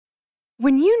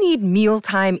When you need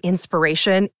mealtime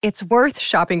inspiration, it's worth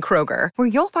shopping Kroger, where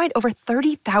you'll find over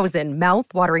 30,000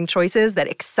 mouth-watering choices that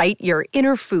excite your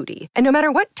inner foodie. And no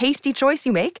matter what tasty choice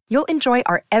you make, you'll enjoy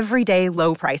our everyday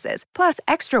low prices, plus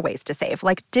extra ways to save,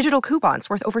 like digital coupons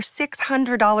worth over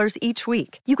 $600 each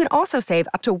week. You can also save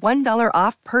up to $1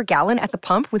 off per gallon at the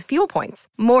pump with fuel points.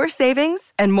 More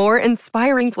savings and more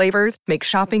inspiring flavors make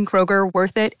shopping Kroger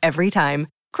worth it every time.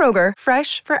 Kroger,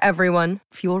 fresh for everyone.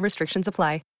 Fuel restrictions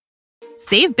apply.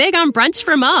 Save big on brunch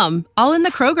for mom, all in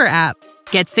the Kroger app.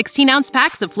 Get 16-ounce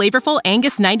packs of flavorful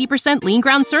Angus 90% lean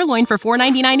ground sirloin for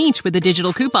 $4.99 each with a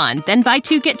digital coupon. Then buy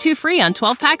 2, get 2 free on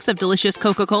 12 packs of delicious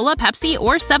Coca-Cola, Pepsi,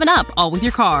 or 7-Up, all with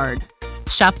your card.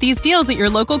 Shop these deals at your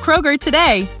local Kroger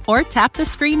today, or tap the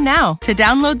screen now to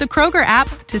download the Kroger app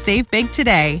to save big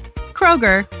today.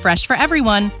 Kroger, fresh for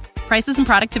everyone. Prices and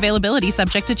product availability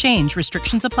subject to change.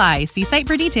 Restrictions apply. See site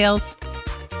for details.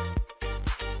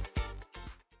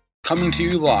 Coming to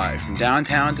you live from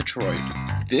downtown Detroit,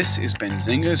 this is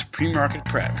Benzinga's Pre-Market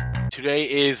Prep. Today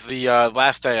is the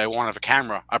last day I won't have a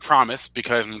camera, I promise,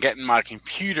 because I'm getting my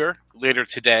computer later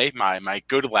today, my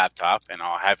good laptop, and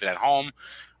I'll have it at home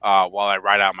while I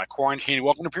ride out my quarantine.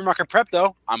 Welcome to Pre-Market Prep,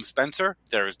 though. I'm Spencer.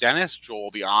 There's Dennis. Joel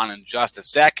will be on in just a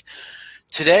sec.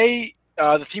 Today,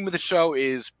 the theme of the show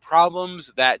is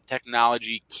problems that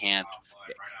technology can't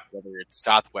fix, whether it's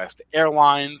Southwest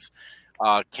Airlines,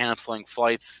 canceling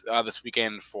flights this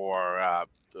weekend for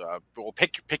well,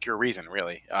 pick your reason,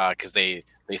 really, because they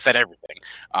said everything.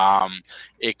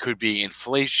 It could be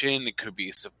inflation, it could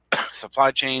be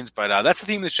supply chains, but that's the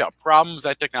theme of the show: problems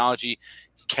that technology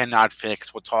cannot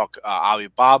fix. We'll talk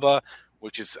Alibaba,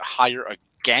 which is higher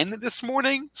again this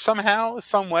morning somehow,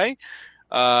 some way.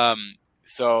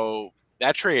 So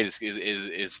that trade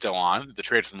is still on, the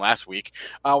trade from last week.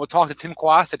 We'll talk to Tim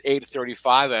Quast at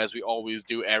 8:35, as we always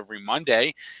do every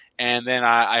Monday. And then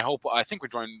I think we're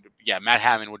joined, Matt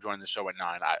Hammond will join the show at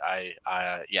 9.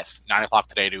 Yes, 9 o'clock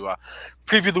today to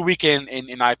preview the weekend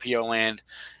in IPO land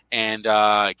and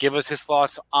give us his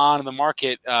thoughts on the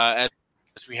market as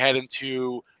we head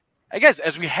into,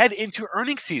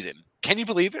 earnings season. Can you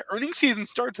believe it? Earnings season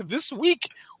starts this week.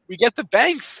 We get the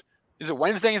banks. Is it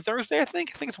Wednesday and Thursday, I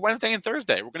think? I think it's Wednesday and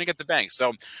Thursday. We're going to get the bank.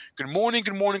 So good morning.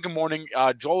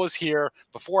 Joel is here.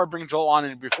 Before I bring Joel on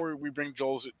and before we bring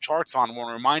Joel's charts on, I want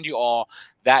to remind you all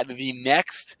that the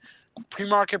next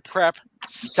Pre-Market Prep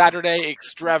Saturday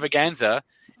extravaganza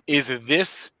is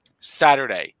this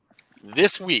Saturday,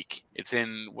 this week. It's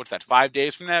in, 5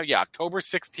 days from now? Yeah, October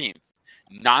 16th,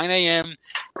 9 a.m.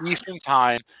 Eastern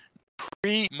Time,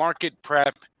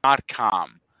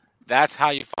 premarketprep.com. That's how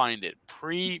you find it,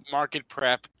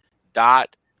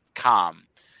 premarketprep.com.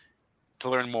 To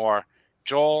learn more,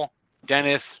 Joel,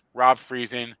 Dennis, Rob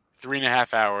Friesen,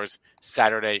 3.5 hours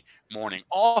Saturday morning.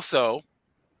 Also,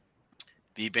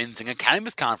 the Benzinga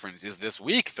Cannabis Conference is this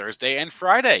week, Thursday and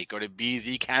Friday. Go to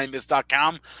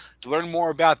bzcannabis.com to learn more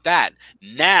about that.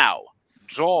 Now,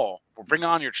 Joel, we'll bring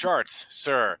on your charts,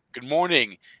 sir. Good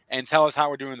morning, and tell us how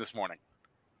we're doing this morning.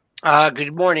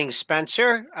 Good morning,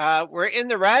 Spencer. We're in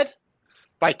the red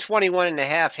by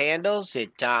 21.5 handles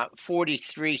at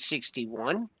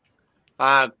 43.61.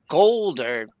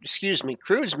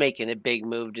 Crude's making a big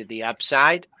move to the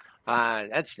upside.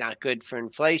 That's not good for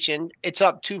inflation. It's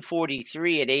up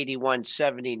 243 at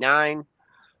 81.79.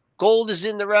 Gold is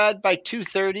in the red by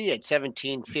 230 at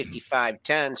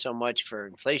 17.55.10. So much for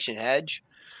inflation hedge.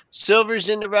 Silver's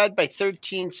in the red by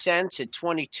 13 cents at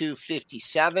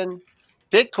 22.57.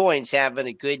 Bitcoin's having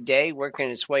a good day,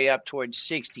 working its way up towards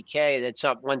 60K. That's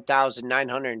up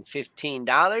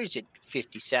 $1,915 at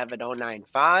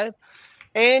 57.095.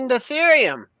 And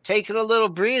Ethereum taking a little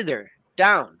breather,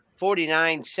 down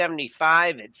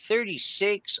 49.75 at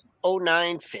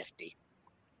 36.0950.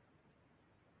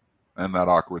 And that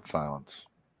awkward silence.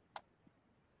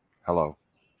 Hello.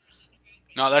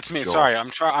 No, that's me. Sure. Sorry, I'm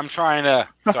trying to.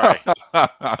 Sorry,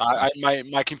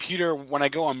 my computer, when I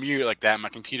go on mute like that, my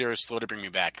computer is slow to bring me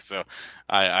back. So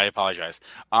I apologize.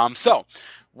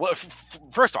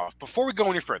 First off, before we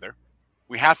go any further,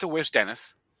 we have to wish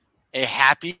Dennis a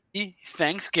happy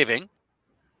Thanksgiving.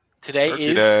 Today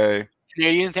is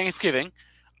Canadian Thanksgiving.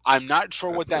 I'm not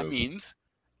sure what that means.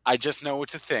 I just know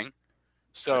it's a thing.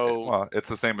 So well, it's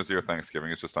the same as your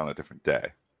Thanksgiving. It's just on a different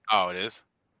day. Oh, it is.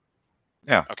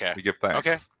 Yeah. Okay. We give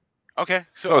thanks. Okay.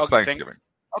 So it's Thanksgiving.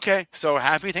 Okay. So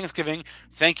happy Thanksgiving.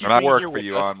 Thank you and for I work here for with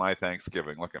you us. on my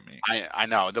Thanksgiving. Look at me. I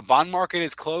know. The bond market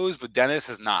is closed, but Dennis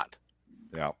has not.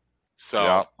 Yeah. So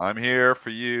yeah, I'm here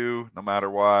for you no matter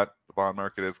what. The bond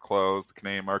market is closed. The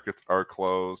Canadian markets are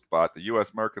closed, but the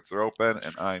U.S. markets are open,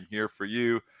 and I'm here for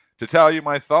you to tell you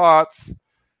my thoughts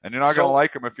And you're not going to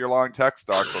like them if you're long tech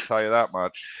stocks. I'll tell you that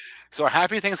much. So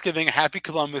happy Thanksgiving, happy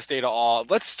Columbus Day to all.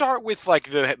 Let's start with like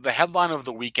the headline of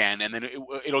the weekend, and then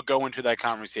it'll go into that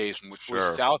conversation, which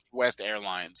was Southwest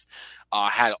Airlines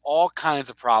had all kinds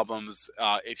of problems.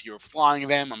 If you're flying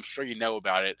them, I'm sure you know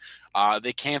about it.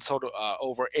 They canceled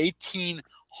over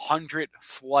 1,800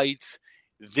 flights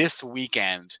this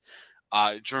weekend,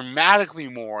 dramatically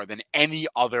more than any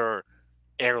other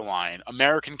airline.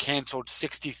 American canceled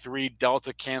 63,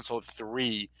 Delta canceled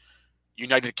 3,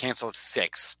 United canceled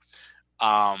 6.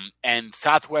 And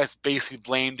Southwest basically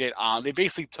blamed it on. They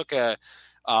basically took a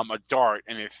dart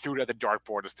and they threw it at the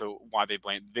dartboard as to why they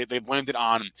blamed. They blamed it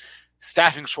on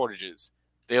staffing shortages.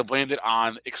 They blamed it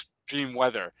on extreme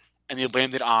weather, and they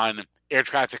blamed it on air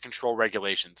traffic control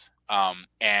regulations.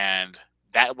 And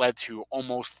that led to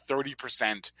almost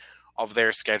 30% of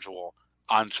their schedule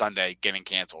on Sunday getting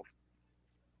canceled.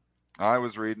 I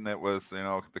was reading it was,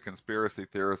 the conspiracy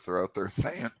theorists are out there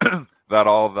saying that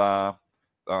all the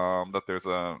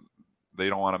that they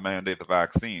don't want to mandate the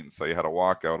vaccine. So you had a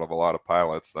walkout of a lot of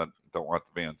pilots that don't want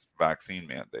the vaccine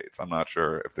mandates. I'm not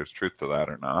sure if there's truth to that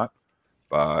or not.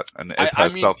 But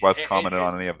has Southwest commented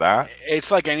on any of that?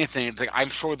 It's like anything. It's like, I'm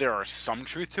sure there are some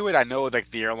truth to it. I know like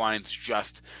the airlines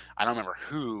I don't remember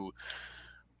who.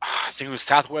 I think it was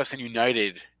Southwest and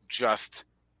United just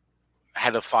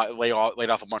had to laid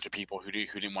off a bunch of people who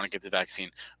didn't want to get the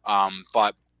vaccine.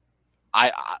 But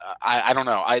I don't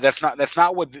know. That's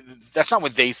not what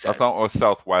they said. That's not what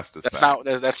Southwest is saying.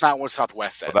 That's not what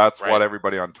Southwest said. But that's what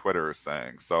everybody on Twitter is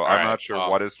saying. So I'm not sure well,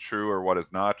 what is true or what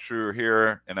is not true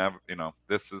here. And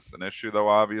this is an issue, though.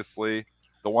 Obviously,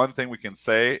 the one thing we can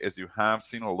say is you have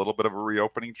seen a little bit of a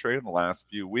reopening trade in the last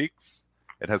few weeks.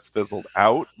 It has fizzled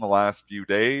out in the last few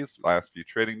days, last few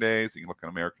trading days. You can look at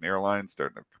American Airlines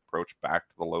starting to approach back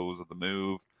to the lows of the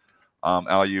move.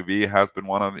 LUV has been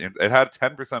one of it had a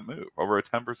 10% move, over a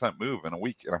 10% move in a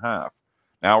week and a half.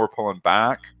 Now we're pulling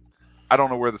back. I don't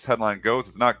know where this headline goes.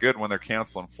 It's not good when they're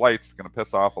canceling flights. It's going to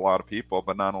piss off a lot of people.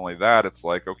 But not only that, it's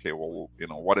like, okay, well,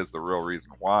 what is the real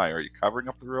reason why? Are you covering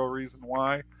up the real reason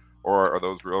why? Or are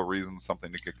those real reasons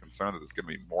something to get concerned that there's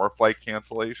going to be more flight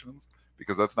cancellations?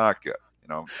 Because that's not good.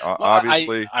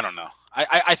 Obviously. I don't know.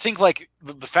 I think like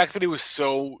the fact that it was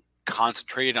so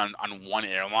concentrated on one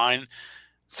airline.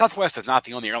 Southwest is not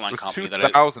the only airline company that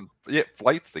 2,000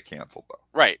 flights they canceled, though.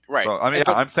 Right. So,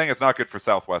 I'm saying it's not good for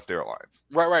Southwest Airlines.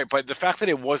 Right. But the fact that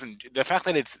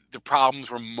the problems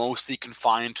were mostly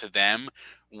confined to them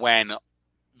when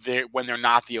they're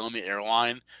not the only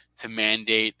airline to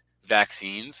mandate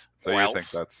vaccines. So you think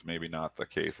that's maybe not the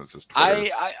case? It's just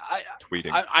Twitter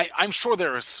tweeting. I'm sure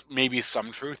there's maybe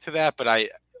some truth to that, but I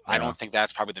don't think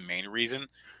that's probably the main reason.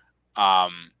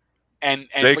 And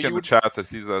Jake in the chat says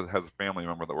he has a family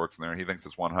member that works in there, and he thinks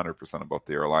it's 100% about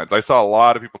the airlines. I saw a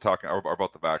lot of people talking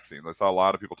about the vaccines. I saw a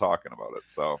lot of people talking about it.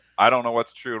 So I don't know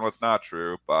what's true and what's not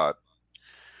true, but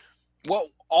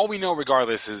all we know,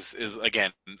 regardless, is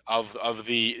again of all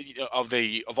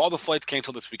the flights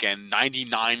canceled this weekend,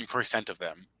 99% of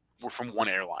them were from one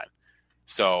airline.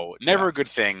 So never a good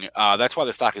thing. That's why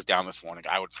the stock is down this morning,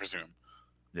 I would presume.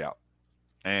 Yeah.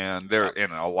 And there,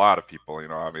 a lot of people,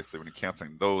 obviously when you're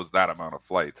canceling that amount of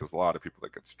flights, there's a lot of people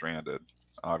that get stranded.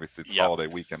 Obviously it's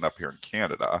holiday weekend up here in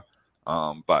Canada.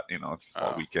 But it's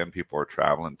all weekend. People are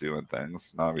traveling, doing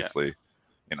things. And obviously,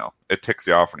 it ticks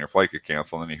you off when your flight gets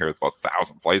canceled and you hear about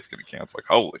 1,000 flights getting canceled. Like,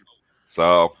 holy.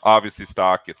 So obviously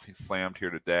stock gets slammed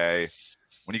here today.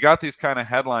 When you got these kind of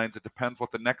headlines, it depends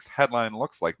what the next headline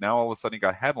looks like. Now all of a sudden you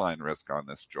got headline risk on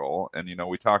this, Joel. And,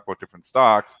 we talk about different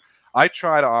stocks. I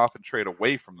try to often trade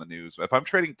away from the news. If I'm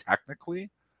trading technically,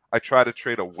 I try to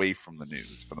trade away from the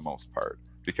news for the most part.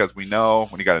 Because we know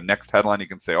when you got a next headline, you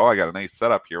can say, oh, I got a nice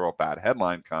setup here. Well, bad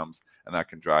headline comes, and that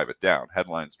can drive it down.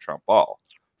 Headlines trump all.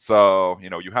 So,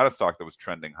 you had a stock that was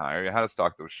trending higher. You had a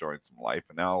stock that was showing some life.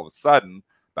 And now all of a sudden,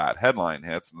 bad headline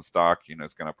hits, and the stock,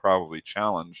 is going to probably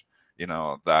challenge,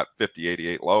 that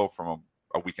 50.88 low from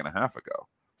a week and a half ago.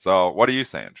 So what are you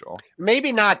saying, Joel?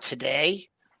 Maybe not today.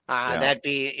 That'd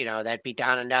be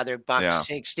down another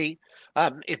 $1.60.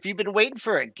 If you've been waiting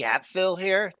for a gap fill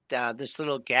here, this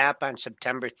little gap on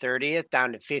September 30th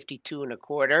down to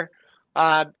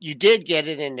 52.25. You did get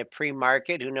it in the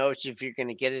pre-market. Who knows if you're going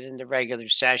to get it in the regular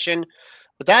session?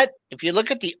 But if you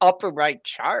look at the upper right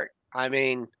chart,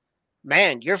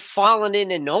 man, you're falling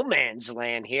into no man's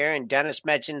land here. And Dennis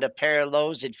mentioned a pair of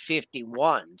lows at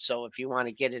 51. So if you want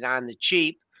to get it on the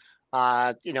cheap,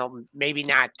 maybe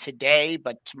not today,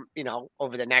 but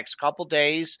over the next couple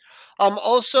days.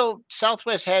 Also,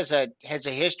 Southwest has a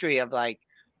history of like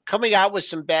coming out with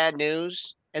some bad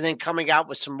news and then coming out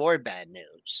with some more bad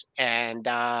news. And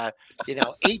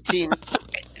 18,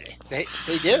 they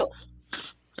do.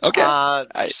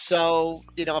 Okay. So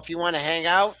if you want to hang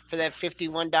out for that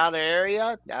 $51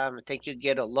 area, I think you'd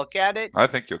get a look at it. I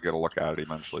think you'll get a look at it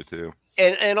eventually too.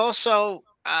 And also,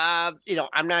 I'm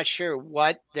not sure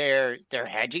what their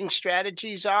hedging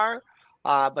strategies are,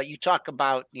 but you talk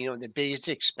about the biggest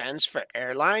expense for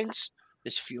airlines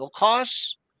is fuel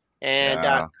costs,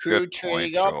 and crude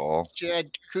trading up.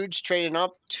 Crude's trading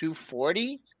up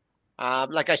 240.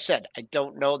 Like I said, I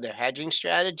don't know their hedging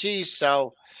strategies,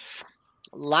 so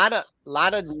a lot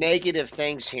of negative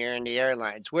things here in the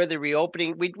airlines. Where the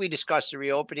reopening, we discussed the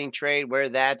reopening trade, where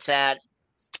that's at.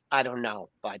 I don't know,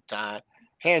 but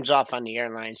hands off on the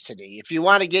airlines today. If you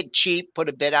want to get cheap, put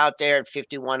a bid out there at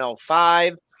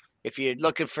 51.05. If you're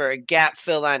looking for a gap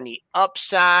fill on the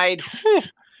upside,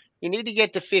 you need to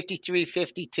get to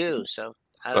 53.52. So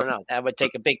I don't know. That would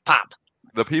take a big pop.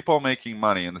 The people making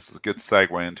money, and this is a good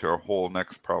segue into our whole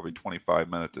next probably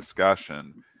 25-minute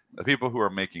discussion. The people who are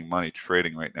making money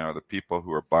trading right now are the people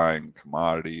who are buying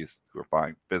commodities, who are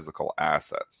buying physical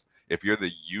assets. If you're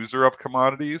the user of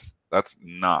commodities, that's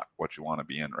not what you want to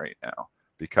be in right now,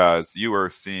 because you are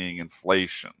seeing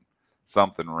inflation,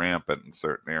 something rampant in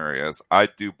certain areas. I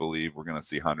do believe we're going to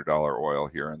see $100 oil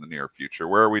here in the near future.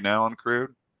 Where are we now on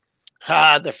crude?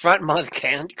 The front month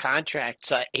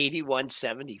contract's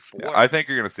 81.74. Yeah, I think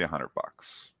you're going to see $100.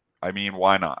 I mean,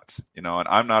 why not? And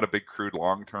I'm not a big crude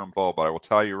long-term bull, but I will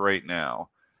tell you right now,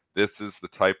 this is the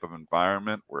type of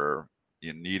environment where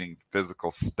you're needing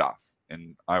physical stuff.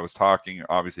 And I was talking,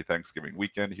 obviously, Thanksgiving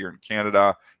weekend here in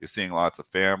Canada. You're seeing lots of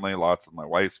family. Lots of my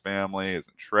wife's family is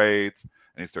in trades.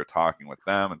 And you start talking with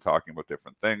them and talking about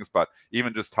different things. But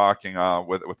even just talking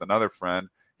with another friend,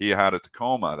 he had a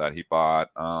Tacoma that he bought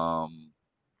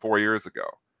 4 years ago,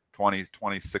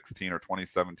 2016 or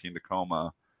 2017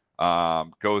 Tacoma.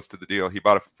 Goes to the deal. He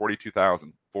bought it for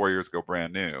 $42,000 4 years ago,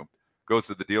 brand new. Goes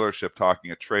to the dealership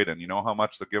talking a trade-in. You know how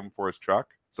much they'll give him for his truck?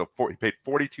 So he paid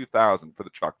 $42,000 for the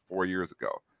truck 4 years ago.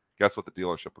 Guess what the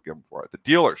dealership will give him for it? The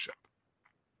dealership.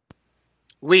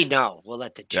 We know. We'll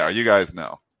let the Yeah, you guys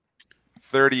know.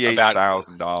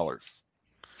 $38,000.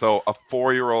 So a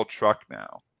 4-year-old truck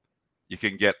now, you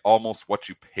can get almost what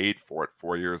you paid for it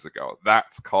 4 years ago.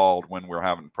 That's called, when we're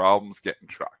having problems getting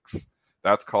trucks,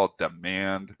 that's called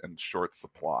demand and short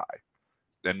supply.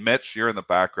 And Mitch, you're in the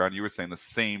background. You were saying the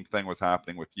same thing was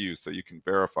happening with you, so you can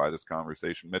verify this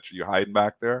conversation. Mitch, are you hiding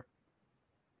back there?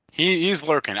 He's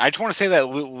lurking. I just want to say that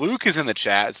Luke is in the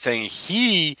chat saying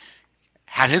he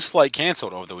had his flight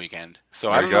canceled over the weekend. So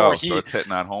there I don't know where so it's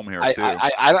hitting at home here too.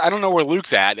 I don't know where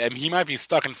Luke's at, and he might be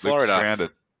stuck in Florida. Luke's stranded.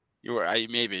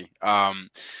 Maybe.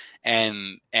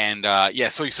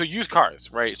 So used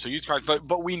cars, right? So used cars,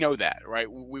 but we know that, right?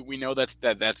 We know that's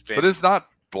been. But it's not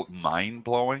mind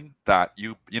blowing that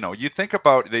you think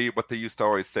about what they used to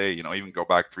always say. Even go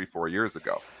back 3-4 years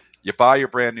ago. You buy your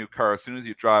brand new car, as soon as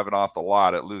you drive it off the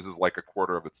lot, it loses like a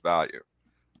quarter of its value.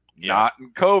 Yeah. Not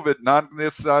in COVID, not in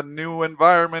this new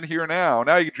environment here now.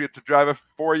 Now you get to drive it for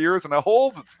 4 years and it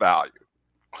holds its value.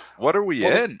 What are we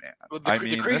in, man?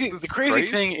 The crazy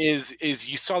thing is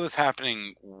you saw this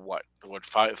happening 4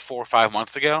 or 5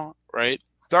 months ago, right?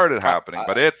 Started happening,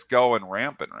 but it's going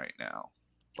rampant right now.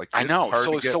 Like, I know.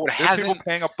 So it hasn't, people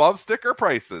paying above sticker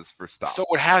prices for stuff. So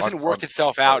it hasn't worked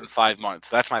itself out in 5 months.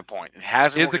 That's my point. It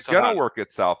hasn't. Is it going to work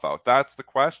itself out? That's the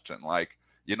question. Like,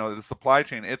 the supply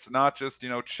chain. It's not just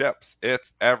chips.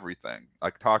 It's everything.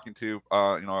 Like talking to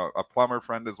a plumber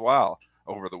friend as well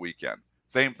over the weekend.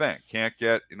 Same thing. Can't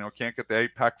get the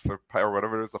Apex or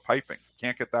whatever it is, the piping.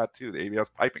 Can't get that too. The ABS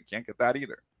piping. Can't get that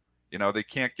either. They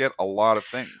can't get a lot of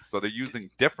things. So they're using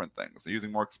different things. They're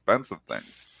using more expensive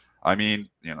things. I mean,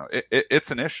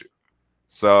 it's an issue.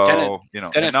 So,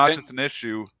 Dennis, and not just an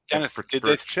issue for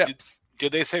chips.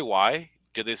 Did they say why?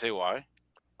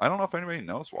 I don't know if anybody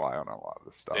knows why on a lot of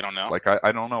this stuff. They don't know? Like,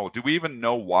 I don't know. Do we even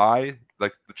know why?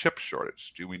 Like, the chip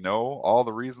shortage. Do we know all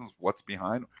the reasons, what's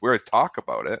behind? We always talk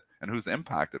about it and who's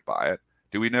impacted by it.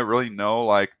 Do we really know,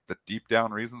 like, the deep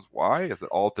down reasons why? Is it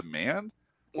all demand?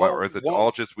 Or is it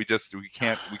all just we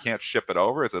can't ship it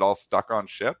over? Is it all stuck on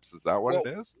ships? Is that what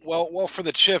it is? Well, for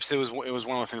the chips, it was one of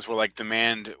those things where like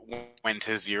demand went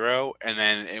to zero and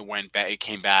then it went back. It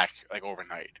came back like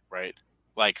overnight, right?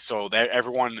 Like so that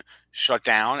everyone shut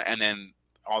down and then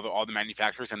all the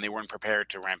manufacturers and they weren't prepared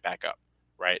to ramp back up,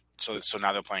 right? So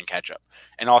now they're playing catch up.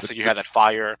 And also you had that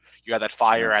fire. You had that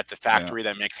fire at the factory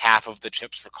that makes half of the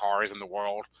chips for cars in the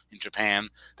world in Japan.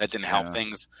 That didn't help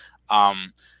things.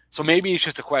 So maybe it's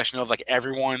just a question of like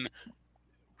everyone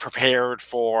prepared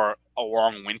for a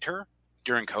long winter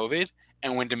during COVID,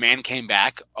 And when demand came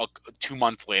back 2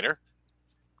 months later,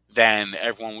 then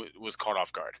everyone was caught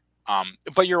off guard.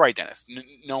 But you're right, Dennis.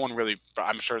 No one really.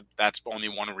 I'm sure that's only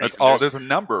one reason. There's a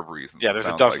number of reasons. Yeah, there's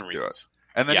a dozen reasons.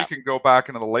 And then you can go back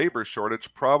into the labor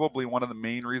shortage. Probably one of the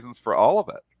main reasons for all of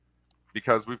it,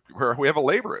 because we have a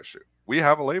labor issue. We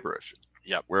have a labor issue.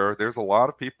 Yep. Where there's a lot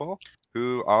of people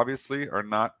who obviously are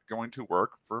not going to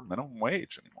work for minimum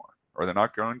wage anymore, or they're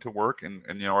not going to work, and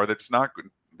or they're just not.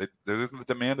 There isn't the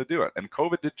demand to do it. And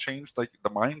COVID did change the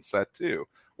mindset too,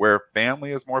 where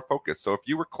family is more focused. So if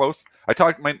you were close, I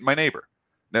talked to my neighbor.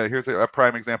 Now here's a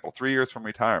prime example. 3 years from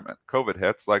retirement, COVID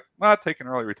hits, like, not taking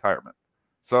early retirement.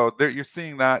 So you're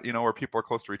seeing that, where people are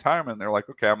close to retirement, and they're like,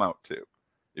 okay, I'm out too.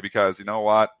 Because you know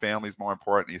what, family's more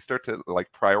important. You start to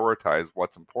prioritize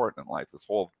what's important in life. This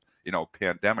whole,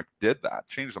 pandemic did that,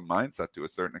 changed the mindset to a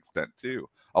certain extent too.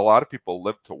 A lot of people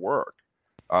live to work.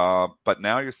 But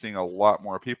now you're seeing a lot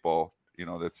more people,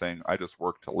 that's saying, I just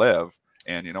work to live,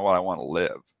 and you know what, I want to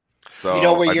live.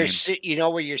 So where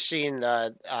you're seeing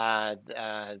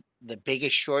the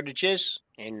biggest shortages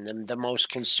and the most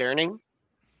concerning.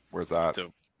 Where's that?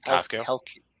 Costco.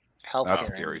 Healthcare. That's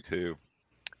scary too.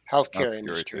 Healthcare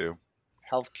industry. Too.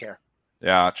 Healthcare.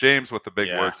 Yeah, James with the big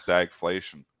word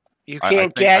stagflation. You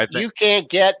can't get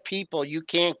people. You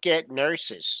can't get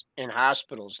nurses in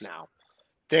hospitals now.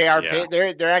 They are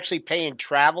they're actually paying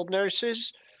travel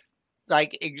nurses.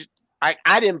 Like,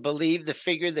 I didn't believe the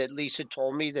figure that Lisa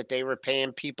told me, that they were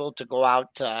paying people to go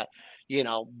out to,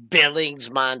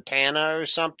 Billings, Montana or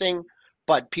something.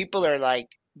 But people are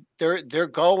like, they're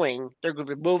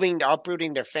moving,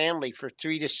 uprooting their family for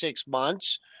 3 to 6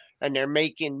 months, and they're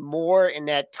making more in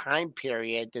that time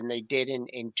period than they did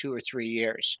in 2 or 3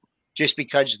 years, just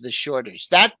because of the shortage.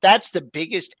 That's the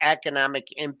biggest economic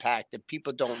impact that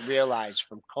people don't realize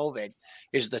from COVID,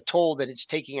 is the toll that it's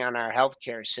taking on our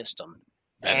healthcare system.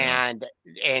 And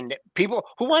people,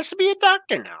 who wants to be a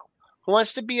doctor now? Who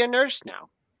wants to be a nurse now?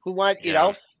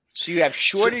 So you have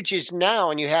shortages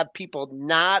now, and you have people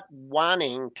not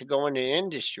wanting to go into the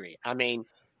industry. I mean,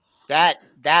 that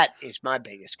is my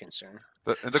biggest concern.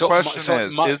 The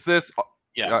question is this?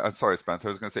 Yeah, sorry, Spencer.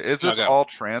 I was going to say, is this all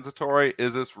transitory?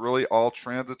 Is this really all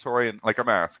transitory? And I'm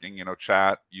asking,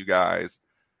 chat, you guys,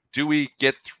 do we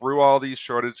get through all these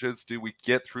shortages? Do we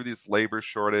get through this labor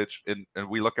shortage? And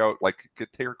we look out,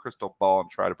 take a crystal ball and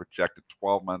try to project it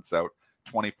 12 months out,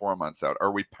 24 months out.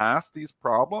 Are we past these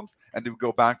problems, and do we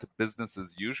go back to business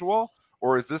as usual?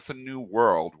 Or is this a new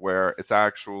world where it's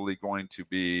actually going to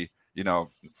be,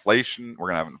 inflation? We're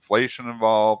going to have inflation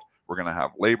involved. We're going to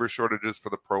have labor shortages for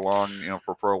the prolonged,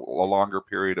 for a longer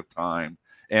period of time.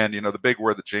 And, the big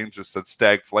word that James just said,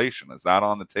 stagflation, is that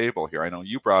on the table here? I know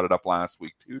you brought it up last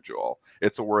week too, Joel.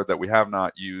 It's a word that we have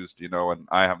not used, and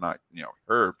I have not,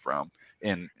 heard from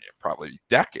in probably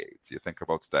decades. You think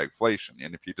about stagflation.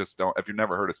 And if you've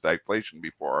never heard of stagflation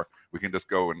before, we can just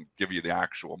go and give you the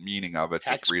actual meaning of it.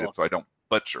 Just read it so I don't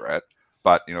butcher it.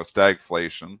 But,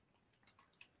 stagflation,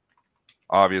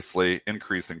 obviously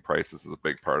increasing prices is a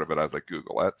big part of it as I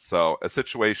Google it. So a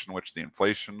situation in which the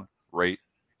inflation rate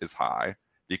is high,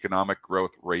 the economic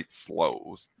growth rate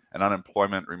slows, and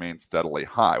unemployment remains steadily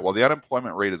high. Well, the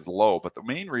unemployment rate is low, but the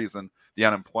main reason the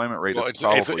unemployment rate is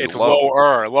probably it's low.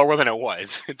 lower than it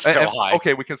was. It's still high.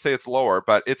 Okay, we can say it's lower,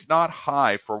 but it's not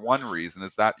high for one reason,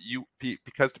 is that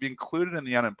because to be included in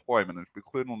the unemployment and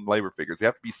included in labor figures, you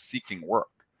have to be seeking work.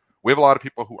 We have a lot of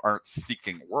people who aren't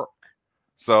seeking work.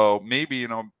 So maybe,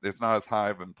 it's not as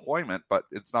high of employment, but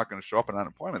it's not going to show up in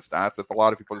unemployment stats if a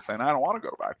lot of people are saying, I don't want to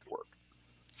go back to work.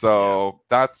 So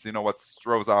that's, what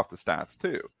throws off the stats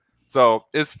too. So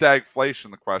is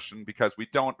stagflation the question? Because we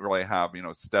don't really have,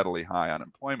 steadily high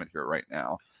unemployment here right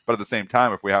now. But at the same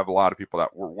time, if we have a lot of people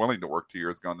that were willing to work 2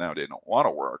 years ago now they don't want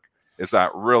to work, is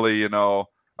that really,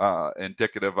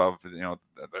 indicative of,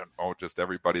 just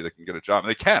everybody that can get a job?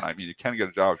 And they can. I mean, you can get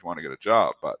a job if you want to get a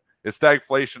job, but is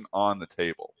stagflation on the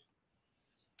table?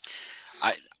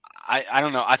 I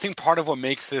don't know. I think part of what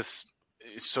makes this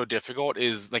so difficult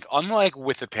is, unlike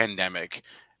with the pandemic,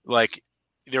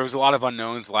 there was a lot of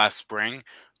unknowns last spring,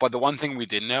 but the one thing we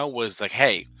did know was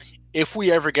hey, if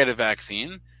we ever get a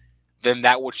vaccine, then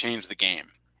that will change the game.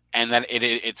 And then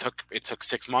it took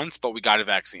 6 months, but we got a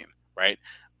vaccine, right?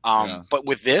 But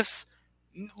with this,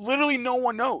 literally no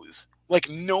one knows.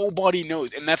 Nobody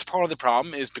knows. And that's part of the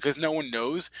problem, is because no one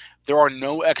knows, there are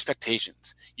no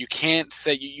expectations. You can't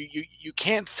say you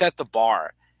can't set the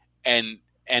bar and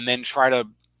then try to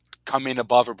come in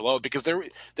above or below, because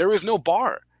there is no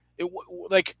bar.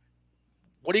 What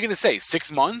are you going to say?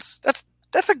 6 months?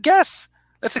 That's a guess.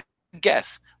 That's a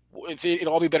guess.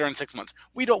 It'll all be better in 6 months.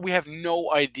 We have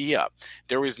no idea.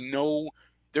 There is no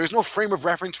There's no frame of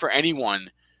reference for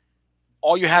anyone.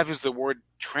 All you have is the word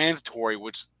transitory,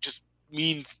 which just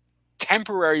means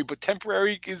temporary, but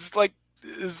temporary is like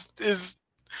is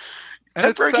and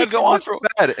it's temporary said can go on for.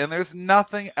 Fed, and there's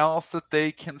nothing else that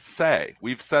they can say.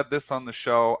 We've said this on the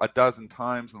show a dozen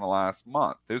times in the last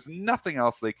month. There's nothing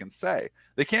else they can say.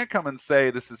 They can't come and say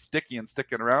this is sticky and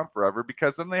sticking around forever,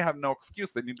 because then they have no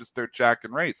excuse. They need to start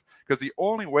jacking rates, because the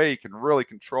only way you can really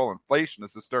control inflation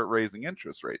is to start raising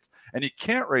interest rates. And you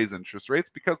can't raise interest rates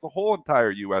because the whole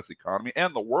entire U.S. economy,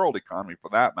 and the world economy for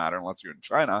that matter, unless you're in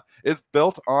China, is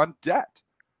built on debt.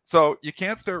 So you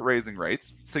can't start raising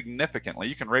rates significantly.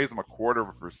 You can raise them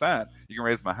 0.25%. You can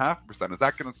raise them 0.5%. Is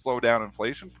that going to slow down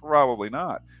inflation? Probably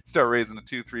not. Start raising it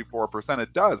 2, 3, 4%.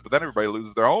 It does, but then everybody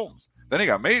loses their homes. Then you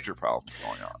got major problems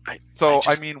going on.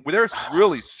 I mean, they're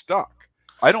really stuck.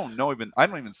 I don't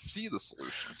even see the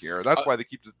solution here. That's why they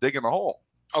keep just digging the hole.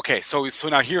 Okay, so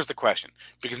now here's the question,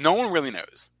 because no one really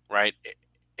knows, right?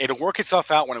 It'll work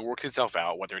itself out when it works itself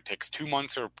out, whether it takes 2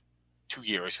 months or 2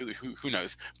 years. Who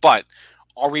knows? But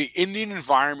are we in an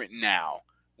environment now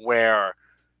where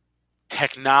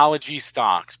technology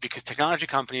stocks, because technology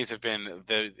companies have been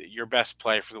your best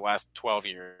play for the last 12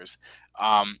 years,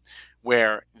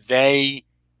 where they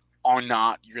are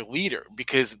not your leader?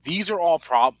 Because these are all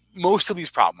most of these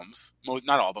problems,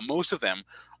 not all, but most of them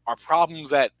are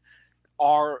problems that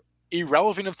are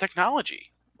irrelevant of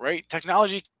technology, right?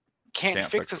 Technology can't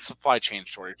fix a supply chain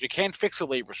shortage. It can't fix a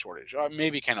labor shortage.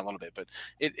 Maybe it can a little bit, but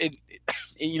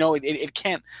it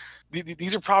can't.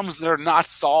 These are problems that are not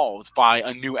solved by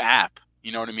a new app.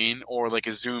 You know what I mean? Or like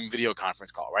a Zoom video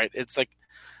conference call, right? It's like,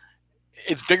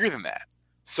 it's bigger than that.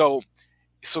 So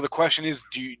the question is,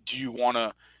 do you want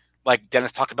to, like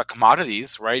Dennis talked about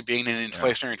commodities, right? Being in an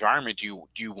inflationary environment, do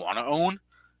you want to own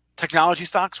technology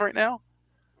stocks right now?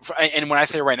 And when I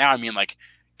say right now, I mean like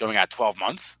going out 12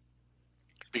 months.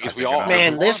 Because we all,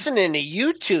 man, listening to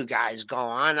you two guys go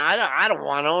on, I don't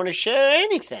want to own a share of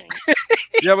anything.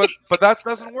 Yeah, but that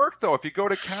doesn't work though. If you go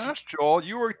to cash, Joel,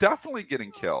 you are definitely getting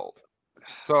killed.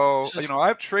 So I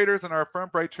have traders in our firm,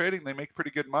 Bright Trading. They make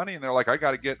pretty good money, and they're like, I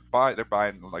got to buy. They're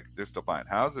buying, like, they're still buying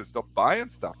houses, they're still buying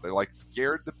stuff. They're like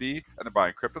scared to be, and they're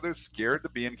buying crypto. They're scared to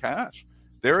be in cash.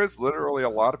 There is literally a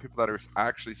lot of people that are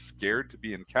actually scared to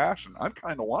be in cash, and I'm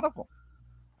kind of one of them.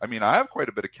 I mean, I have quite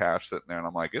a bit of cash sitting there, and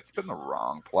I'm like, it's been the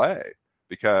wrong play,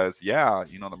 because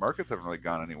the markets haven't really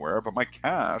gone anywhere, but my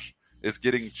cash is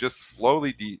getting just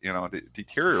slowly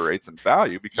deteriorates in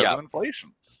value because of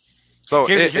inflation. So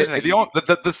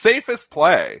the safest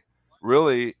play,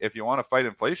 really, if you want to fight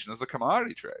inflation, is a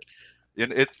commodity trade.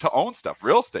 It's to own stuff,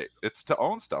 real estate. It's to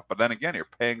own stuff, but then again, you're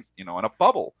paying, in a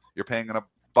bubble. You're paying in a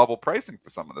bubble pricing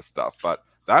for some of this stuff, but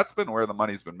that's been where the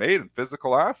money's been made in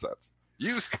physical assets.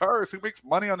 Used cars. Who makes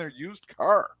money on their used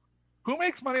car? Who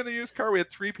makes money on the used car? We had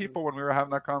 3 people when we were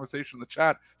having that conversation in the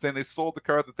chat saying they sold the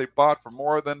car that they bought for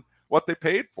more than what they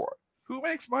paid for it. Who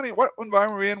makes money? What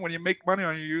environment are we in when you make money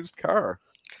on your used car?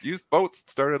 Used boats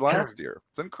started last year.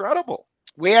 It's incredible.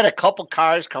 We had a couple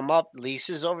cars come up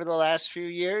leases over the last few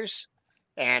years,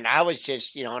 and I was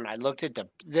just, and I looked at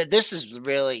this is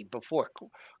really before a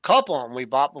couple of them we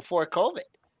bought before COVID.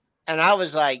 And I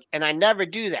was like, and I never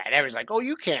do that. Everyone's like, oh,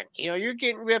 you can't, you're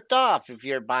getting ripped off if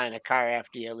you're buying a car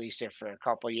after you leased it for a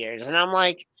couple of years. And I'm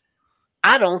like,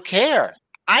 I don't care.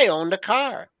 I own the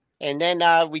car. And then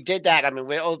we did that. I mean,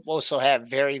 we also have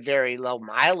very, very low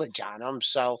mileage on them.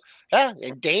 So,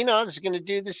 and Dana is going to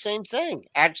do the same thing.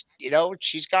 Actually,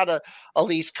 she's got a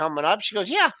lease coming up. She goes,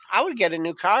 yeah, I would get a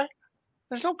new car.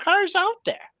 There's no cars out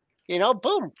there.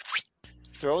 Boom,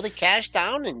 throw the cash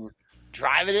down and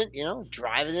drive it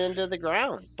into the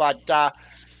ground. But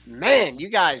man, you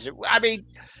guys, I mean,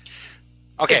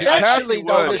 okay. Eventually,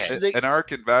 an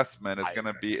ARK investment is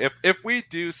going to be if we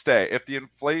do stay, if the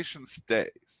inflation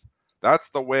stays, that's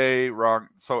the way wrong.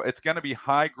 So it's going to be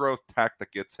high growth tech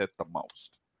that gets hit the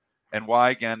most. And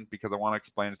why? Again, because I want to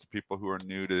explain it to people who are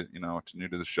new to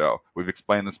the show. We've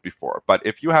explained this before, but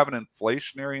if you have an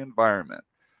inflationary environment,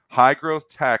 high growth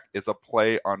tech is a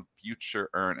play on future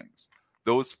earnings.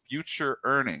 Those future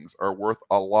earnings are worth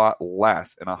a lot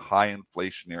less in a high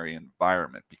inflationary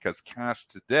environment, because cash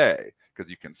today,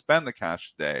 because you can spend the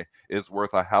cash today, is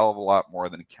worth a hell of a lot more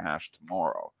than cash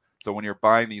tomorrow. So when you're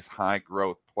buying these high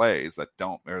growth plays that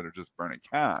they're just burning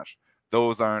cash,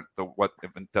 those aren't what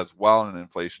does well in an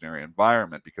inflationary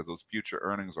environment, because those future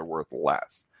earnings are worth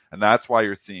less. And that's why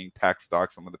you're seeing tech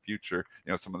stocks, some of the future,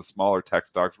 some of the smaller tech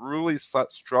stocks really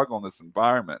struggle in this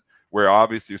environment, where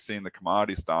obviously you're seeing the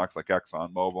commodity stocks like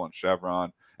ExxonMobil and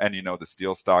Chevron, and the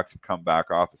steel stocks have come back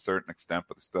off a certain extent,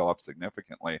 but they're still up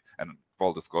significantly. And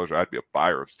full disclosure, I'd be a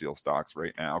buyer of steel stocks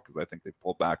right now because I think they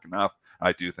pulled back enough.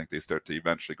 I do think they start to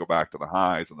eventually go back to the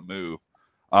highs and the move.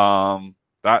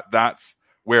 That's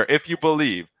where, if you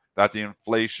believe that the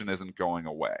inflation isn't going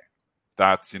away,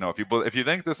 that's, if you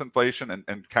think this inflation,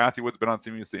 and Kathy Wood's been on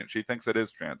CNBC and she thinks it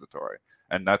is transitory,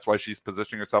 and that's why she's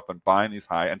positioning herself and buying these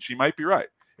high, and she might be right.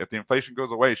 If the inflation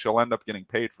goes away, she'll end up getting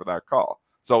paid for that call.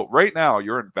 So right now,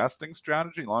 your investing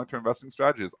strategy, long-term investing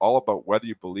strategy, is all about whether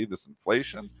you believe this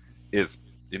inflation is,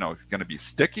 going to be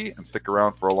sticky and stick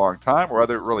around for a long time, or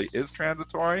whether it really is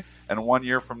transitory. And 1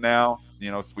 year from now,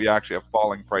 we actually have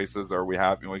falling prices, or we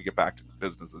get back to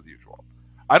business as usual.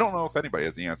 I don't know if anybody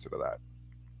has the answer to that.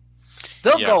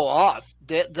 They'll go up.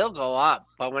 They'll go up,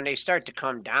 but when they start to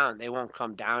come down, they won't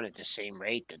come down at the same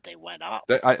rate that they went up.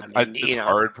 It's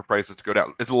hard for prices to go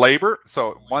down. It's labor.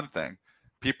 So one thing,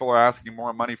 people are asking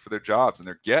more money for their jobs, and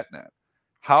they're getting it.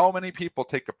 How many people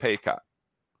take a pay cut?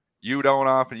 You don't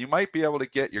often. You might be able to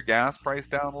get your gas price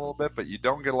down a little bit, but you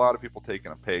don't get a lot of people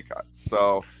taking a pay cut.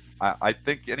 So I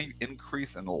think any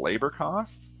increase in the labor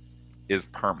costs is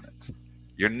permanent.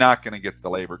 You're not going to get the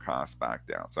labor costs back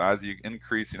down. So as you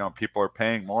increase, people are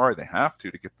paying more. They have to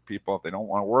get the people, if they don't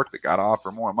want to work, they got to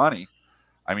offer more money.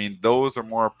 I mean, those are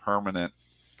more permanent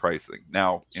pricing.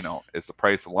 Now, is the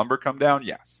price of lumber come down?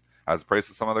 Yes. Has the price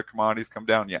of some other commodities come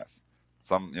down? Yes.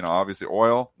 Some, obviously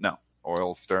oil? No.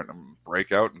 Oil's starting to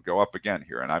break out and go up again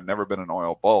here. And I've never been an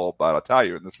oil bull, but I'll tell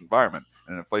you, in this environment,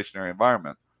 in an inflationary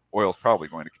environment, oil's probably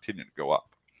going to continue to go up.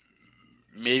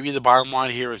 Maybe the bottom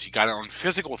line here is you got to own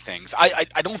physical things. I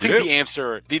don't think the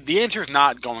answer is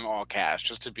not going all cash.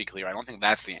 Just to be clear, I don't think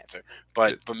that's the answer.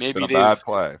 But maybe it is.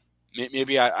 Play.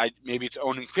 Maybe maybe it's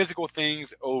owning physical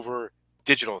things over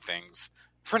digital things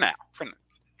for now.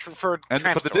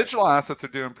 But the digital assets are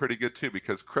doing pretty good too,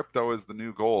 because crypto is the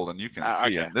new gold, and you can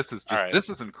see it. This is just this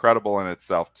is incredible in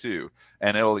itself too.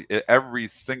 And every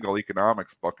single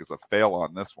economics book is a fail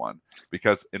on this one,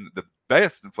 because in the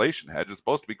best inflation hedge is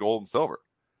supposed to be gold and silver,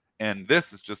 and this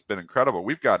has just been incredible.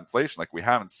 We've got inflation like we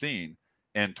haven't seen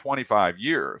in 25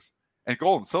 years, and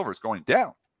gold and silver is going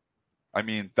down. I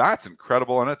mean, that's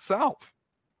incredible in itself.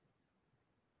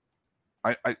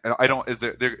 I don't. Is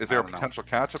there a potential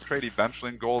catch-up trade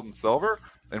eventually in gold and silver?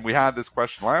 And we had this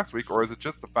question last week, or is it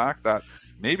just the fact that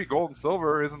maybe gold and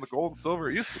silver isn't the gold and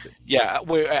silver it used to be? Yeah.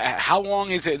 How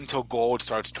long is it until gold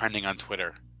starts trending on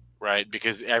Twitter, right?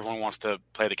 Because everyone wants to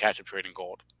play the catch-up trade in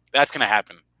gold. That's going to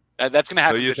happen. That's going to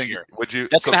happen this year.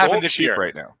 That's going to happen this year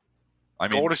right now. I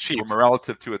mean, gold is cheap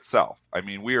relative to itself. I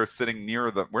mean, we're sitting near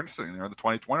the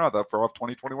 2020 for off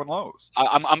 2021 lows.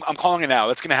 I'm calling it now.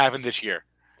 That's going to happen this year.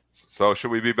 So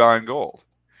should we be buying gold?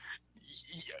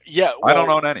 Yeah. I don't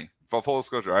own any. Full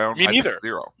disclosure, I own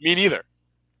zero. Me neither.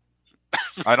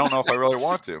 I don't know if I really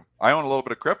want to. I own a little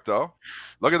bit of crypto.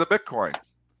 Look at the Bitcoin.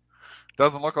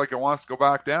 Doesn't look like it wants to go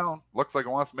back down. Looks like it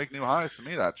wants to make new highs to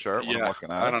me, that chart, when I'm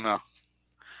looking at it. I don't know.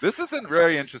 This is a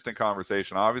very interesting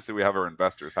conversation. Obviously, we have our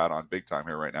investors hat on big time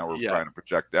here right now. We're trying to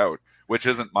project out, which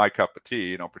isn't my cup of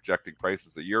tea, projecting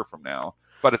prices a year from now.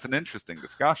 But it's an interesting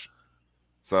discussion.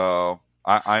 So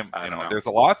there's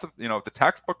a lots of, the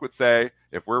textbook would say,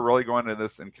 if we're really going to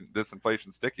this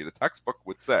inflation sticky, the textbook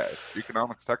would say,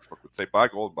 economics textbook would say, buy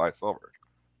gold, buy silver.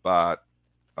 But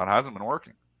that hasn't been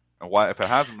working. And why, if it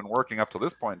hasn't been working up to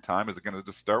this point in time, is it going to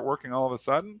just start working all of a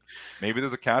sudden? Maybe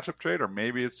there's a catch-up trade, or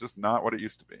maybe it's just not what it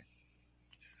used to be.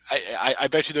 I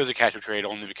bet you there's a catch-up trade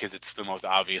only because it's the most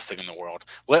obvious thing in the world.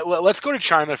 Let's go to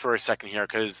China for a second here,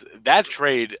 because that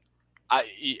trade,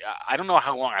 I don't know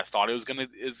how long I thought it was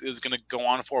gonna go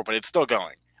on for, but it's still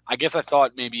going. I guess I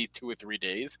thought maybe 2 or 3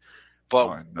 days,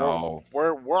 but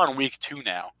we're on week 2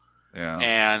 now. Yeah,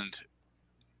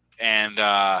 and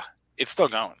it's still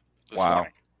going this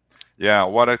morning. Yeah,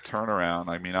 what a turnaround.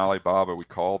 I mean, Alibaba, we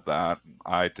called that.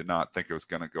 I did not think it was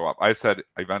going to go up. I said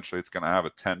eventually it's going to have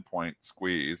a 10-point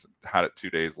squeeze. Had it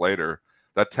 2 days later.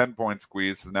 That 10-point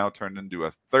squeeze has now turned into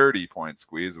a 30-point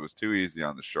squeeze. It was too easy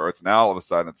on the shorts. Now all of a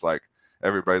sudden it's like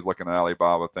everybody's looking at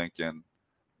Alibaba thinking,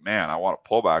 man, I want to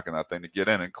pull back in that thing to get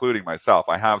in, including myself.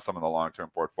 I have some in the long-term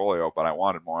portfolio, but I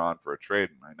wanted more on for a trade,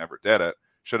 and I never did it.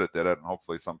 Should have did it, and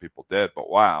hopefully some people did. But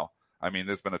wow. I mean,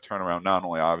 there's been a turnaround not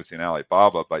only obviously in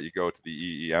Alibaba, but you go to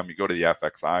the EEM, you go to the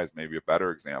FXI is maybe a better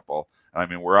example. And I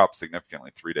mean, we're up significantly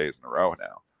 3 days in a row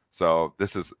now. So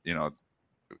this is,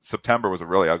 September was a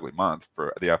really ugly month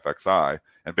for the FXI.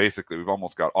 And basically we've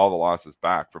almost got all the losses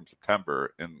back from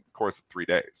September in the course of 3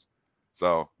 days.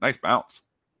 So nice bounce.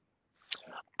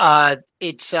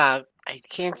 It's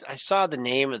I saw the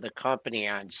name of the company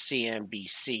on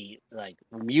CNBC, like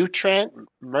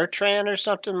Mertran or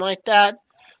something like that.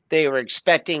 They were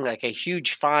expecting like a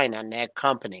huge fine on that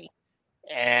company,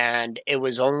 and it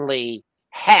was only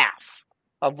half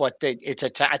of what I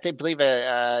believe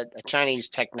a Chinese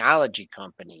technology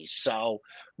company. So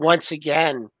once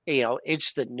again,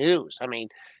 it's the news. I mean,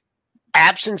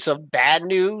 absence of bad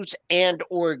news and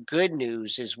or good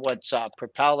news is what's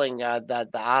propelling the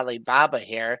Alibaba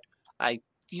here.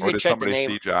 You Or can did check the somebody name.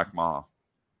 see Jack Ma?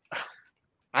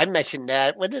 I mentioned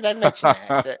that. When did I mention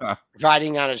that?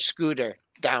 Riding on a scooter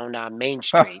down Main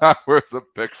Street. Where's a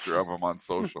picture of him on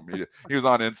social media? He was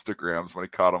on Instagram. Somebody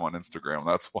caught him on Instagram.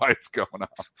 That's why it's going up.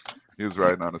 He was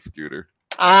riding on a scooter.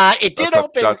 It did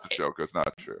open. That's a joke. It's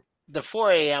not true. The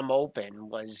 4 a.m. open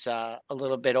was a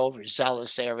little bit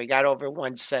overzealous there. We got over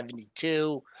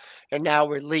 172, and now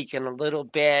we're leaking a little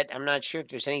bit. I'm not sure if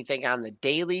there's anything on the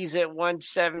dailies at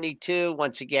 172.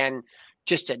 Once again,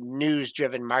 just a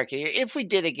news-driven market here. If we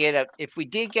did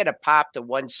get a pop to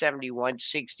 170,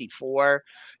 164,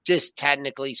 just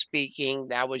technically speaking,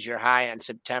 that was your high on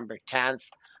September 10th.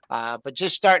 But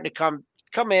just starting to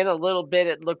come in a little bit.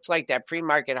 It looks like that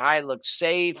pre-market high looks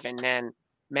safe, and then,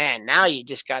 man, now you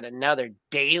just got another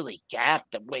daily gap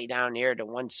to way down here to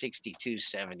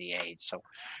 162.78. So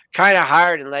kind of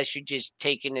hard unless you're just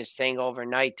taking this thing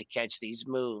overnight to catch these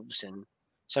moves. And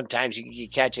sometimes you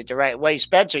catch it the right way.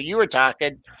 Spencer, you were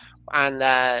talking on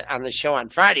the show on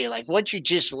Friday, like, once you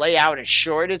just lay out a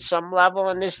short at some level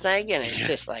in this thing, and it's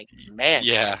just like, man,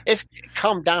 it's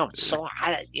come down so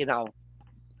high,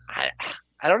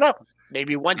 I don't know.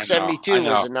 Maybe 172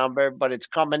 was the number, but it's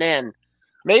coming in.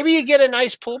 Maybe you get a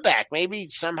nice pullback. Maybe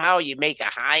somehow you make a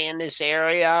high in this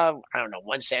area. I don't know,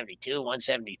 172,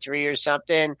 173 or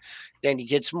something. Then you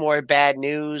get some more bad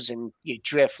news and you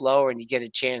drift lower and you get a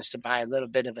chance to buy a little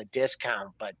bit of a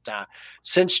discount. But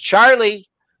since Charlie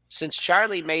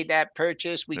made that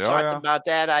purchase, we talked about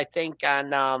that, I think,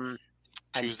 on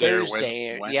Tuesday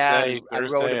Thursday. Or Wednesday,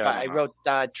 Thursday, I wrote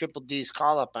Triple D's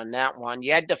call up on that one.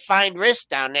 You had defined risk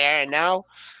down there, and now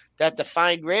that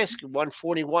defined risk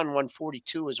 141,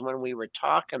 142 is when we were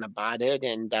talking about it,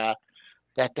 and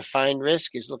that defined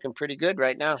risk is looking pretty good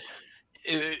right now.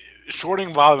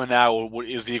 Shorting Volume now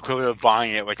is the equivalent of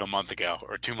buying it like a month ago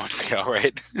or 2 months ago,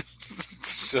 right?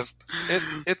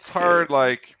 It's hard.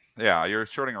 Like, yeah, you're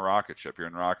shorting a rocket ship. You're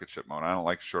in rocket ship mode. I don't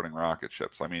like shorting rocket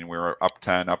ships. I mean, we were up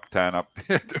 10,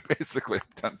 basically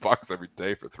up $10 every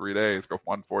day for 3 days, go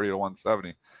 140 to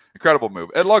 170. Incredible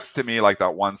move. It looks to me like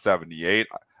that 178,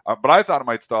 but I thought it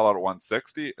might stall out at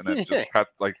 160, and it just cut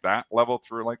like that level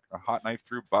through like a hot knife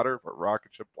through butter for a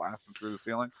rocket ship blasting through the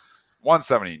ceiling.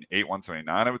 178,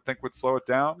 179, I would think would slow it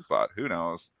down, but who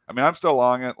knows? I mean, I'm still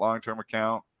long it, long-term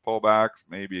account, pullbacks,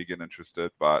 maybe you get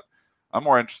interested, but I'm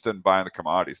more interested in buying the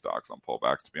commodity stocks on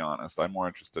pullbacks, to be honest. I'm more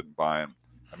interested in buying,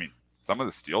 some of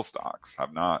the steel stocks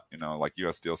have not, like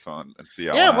U.S. Steel and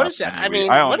CLF. Yeah, what is that?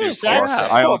 What does that say?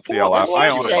 I own CLF. What does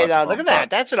that say, though? Look at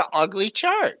that. That's an ugly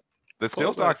chart. The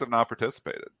steel stocks have not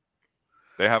participated.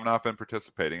 They have not been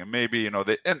participating, and maybe and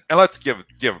let's give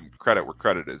them credit where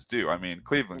credit is due. I mean,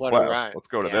 Cleveland Cliffs. Let's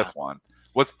go to this one.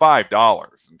 Was $5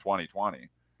 in 2020,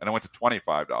 and it went to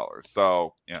 $25.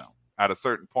 So at a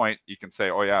certain point, you can say,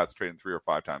 oh yeah, it's trading 3 or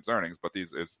 5 times earnings. But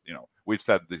these is we've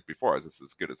said this before, is this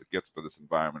as good as it gets for this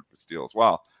environment for steel as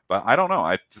well. But I don't know.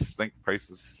 I just think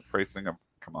pricing of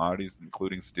commodities,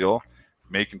 including steel,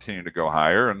 may continue to go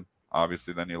higher, and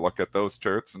obviously then you look at those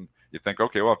charts and you think,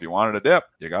 okay, well, if you wanted a dip,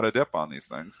 you got a dip on these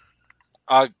things.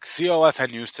 CLF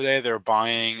had news today. They're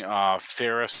buying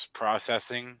Ferrous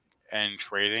Processing and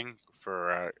Trading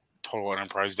for total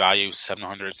enterprise value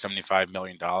 $775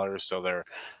 million. So they're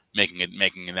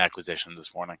making an acquisition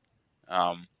this morning.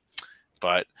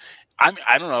 But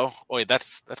I don't know. Oh, wait,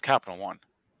 that's Capital One,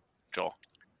 Joel.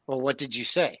 Well, what did you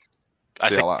say? I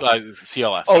said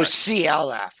CLF. Oh,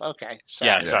 CLF. Okay.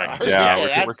 Sorry. Yeah, sorry.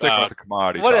 We're sticking with the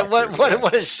commodity. What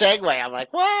a segue. I'm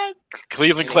like, what?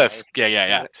 Cleveland Cliffs.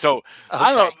 Yeah. So, okay.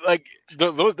 I don't know. Like,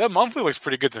 that monthly looks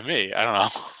pretty good to me. I don't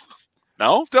know.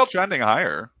 No? Still trending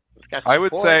higher. I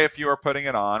would say if you are putting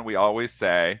it on, we always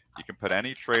say you can put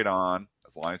any trade on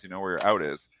as long as you know where your out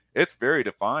is. It's very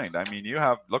defined. I mean,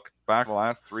 look back the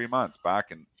last 3 months.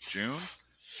 Back in June,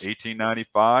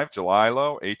 1895, July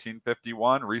low,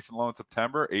 1851, recent low in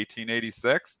September,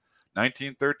 1886,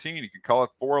 1913. You can call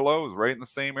it 4 lows right in the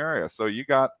same area. So you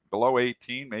got below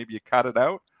 18, maybe you cut it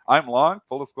out. I'm long,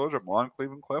 full disclosure, I'm long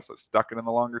Cleveland Cliffs. I've stuck it in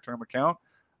the longer term account.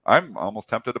 I'm almost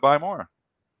tempted to buy more.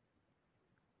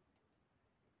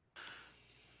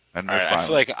 And right,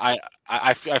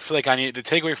 I feel like I need the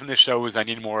takeaway from this show is I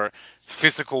need more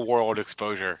physical world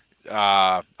exposure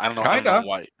I don't know. I don't know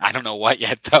what. I don't know what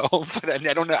yet though. But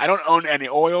I don't know. I don't own any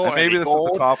oil. And maybe any this gold.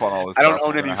 is the top on all this I stuff. don't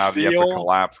own We're any gonna have the epic steel.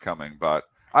 collapse coming, but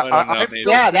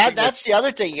that's the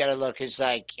other thing you got to look is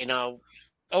like,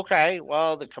 okay,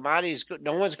 well, the commodities,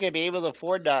 no one's going to be able to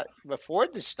afford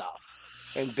the stuff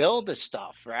and build the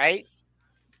stuff, right?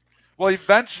 Well,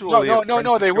 eventually,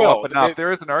 no, they will.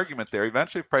 There is an argument there.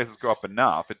 Eventually, if prices go up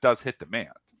enough, it does hit demand.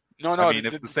 I mean,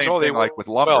 it's the same thing like with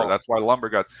lumber. Well, that's why lumber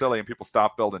got silly and people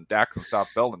stopped building decks and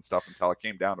stopped building stuff until it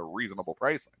came down to reasonable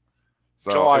pricing.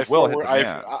 So Joel, it will hit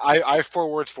demand. I have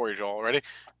 4 words for you, Joel. Ready?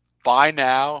 Buy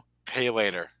now, pay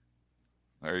later.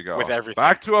 There you go. With everything.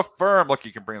 Back to a firm. Look,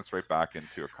 you can bring this right back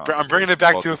into a conversation. I'm bringing it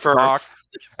back to a firm.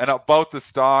 And about the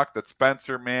stock that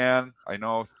Spencer, man, I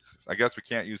guess we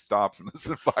can't use stops in this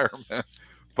environment.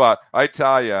 But I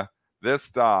tell you, this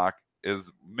stock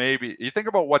is maybe, you think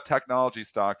about what technology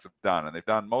stocks have done,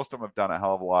 and most of them have done a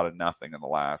hell of a lot of nothing in the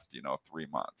last, 3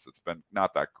 months. It's been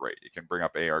not that great. You can bring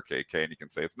up ARKK and you can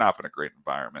say it's not been a great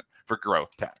environment for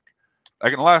growth tech.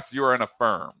 Like, unless you are in a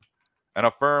firm. And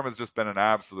a firm has just been an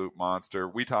absolute monster.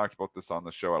 We talked about this on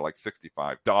the show at like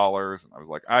 $65. And I was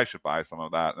like, I should buy some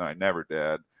of that. And I never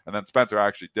did. And then Spencer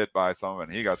actually did buy some of it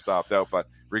and he got stopped out. But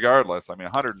regardless, I mean,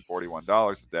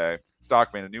 $141 a day.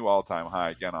 Stock made a new all-time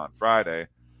high again on Friday.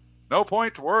 No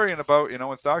point to worrying about,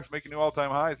 when stocks make new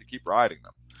all-time highs, you keep riding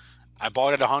them. I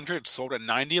bought it at 100, sold at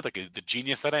 90, like the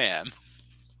genius that I am.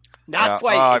 Not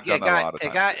quite.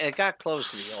 It got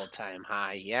close to the all-time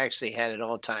high. You actually had an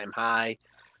all-time high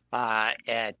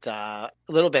at a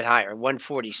little bit higher,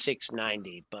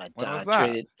 146.90. But when was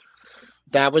that?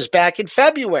 That was back in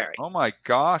February. Oh my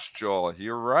gosh, Joel,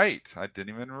 you're right. I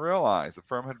didn't even realize the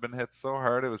firm had been hit so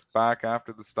hard. It was back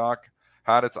after the stock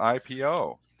had its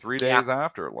IPO. 3 days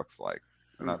after, it looks like.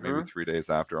 Not maybe 3 days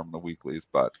after on the weeklies,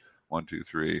 but 1, 2,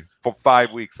 3, 4,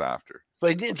 5 weeks after.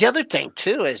 But the other thing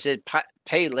too is it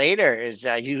pay later. Is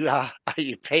are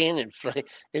you paying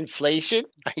inflation?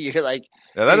 Are you like?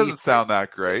 Yeah, that doesn't sound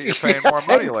that great. You're paying more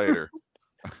money later.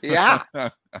 Yeah,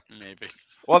 maybe.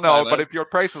 Well, no, but if your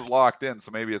price is locked in,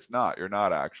 so maybe it's not. You're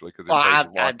not actually because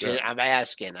I'm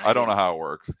asking. I don't know how it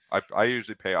works. I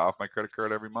usually pay off my credit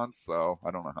card every month, so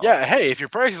I don't know how. Yeah, hey, if your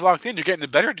price is locked in, you're getting a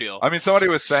better deal. I mean, somebody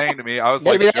was saying to me, I was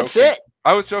maybe like, that's joking. it.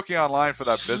 I was joking online for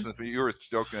that business, but you were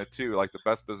joking it too. Like the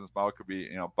best business model could be,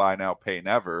 buy now, pay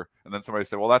never. And then somebody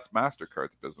said, well, that's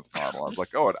MasterCard's business model. I was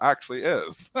like, oh, it actually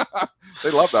is.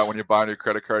 They love that when you buy a new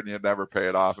credit card and you never pay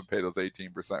it off and pay those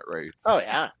 18% rates. Oh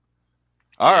yeah.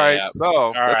 All right,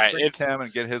 so let's bring it's Tim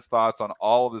and get his thoughts on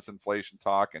all of this inflation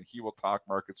talk, and he will talk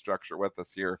market structure with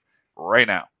us here right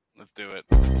now. Let's do it.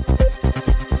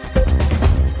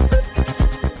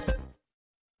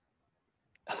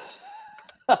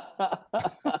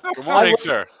 Good morning,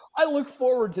 sir. I look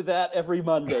forward to that every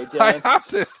Monday, Dennis. I have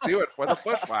to do it for the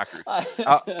bushwhackers.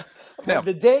 Tim.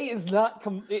 The day is not.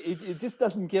 It just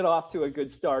doesn't get off to a good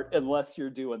start unless you're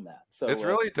doing that. So it's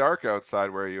really dark outside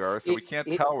where you are, so we can't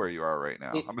tell where you are right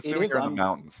now. I'm assuming you're in the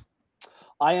mountains.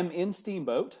 I am in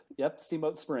Steamboat. Yep,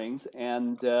 Steamboat Springs,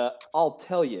 and I'll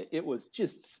tell you, it was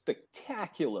just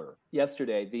spectacular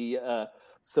yesterday.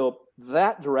 So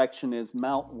that direction is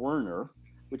Mount Werner,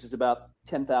 which is about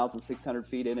 10,600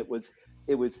 feet, and it was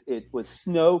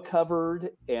snow covered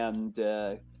and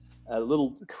a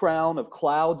little crown of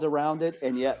clouds around it,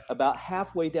 and yet about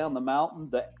halfway down the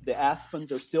mountain, the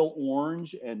aspens are still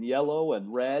orange and yellow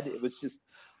and red. It was just,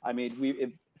 I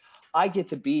mean, I get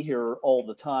to be here all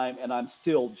the time, and I'm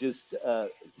still just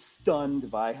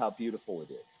stunned by how beautiful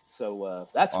it is. So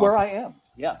that's awesome. Where I am.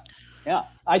 Yeah.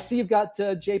 I see you've got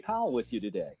Jay Powell with you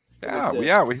today. Yeah, we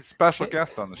had a special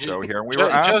guest on the show here, and we were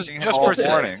asking him all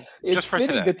morning. Just for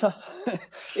today.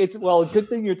 It's a good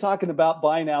thing you're talking about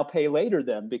buy now, pay later,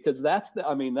 then, because that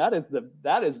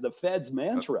is the Fed's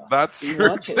mantra. That's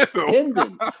true too.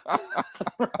 Spending,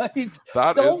 right?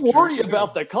 Don't worry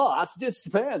about the cost, just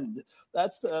spend.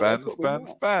 Spend.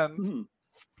 Mm-hmm.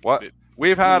 What?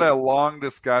 We've had a long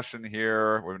discussion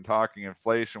here. We've been talking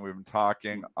inflation. We've been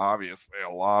talking, obviously,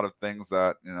 a lot of things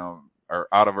that are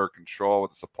out of our control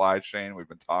with the supply chain. We've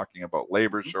been talking about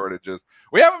labor shortages.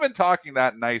 We haven't been talking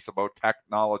that nice about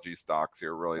technology stocks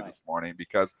here really this morning,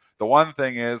 because the one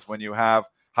thing is when you have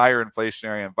higher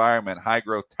inflationary environment, high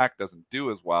growth tech doesn't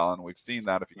do as well. And we've seen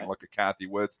that if you can look at Kathy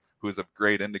Woods, who's a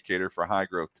great indicator for high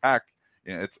growth tech.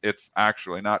 It's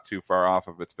actually not too far off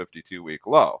of its 52-week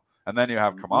low. And then you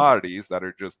have commodities that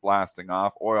are just blasting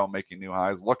off, oil making new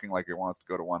highs, looking like it wants to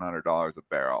go to $100 a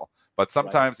barrel. But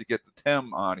sometimes you get the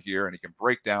Tim on here and he can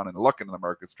break down and look into the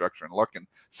market structure and look and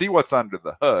see what's under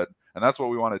the hood. And that's what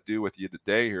we want to do with you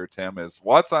today here, Tim, is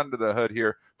what's under the hood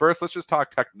here. First, let's just talk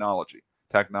technology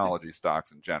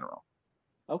stocks in general.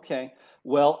 Okay.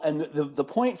 Well, and the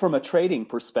point from a trading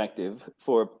perspective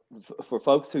for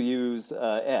folks who use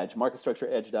Edge,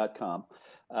 marketstructureedge.com,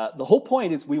 the whole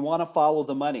point is we want to follow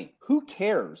the money. Who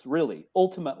cares really,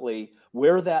 ultimately,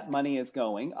 where that money is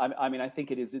going? I mean, I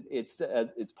think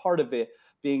it's part of it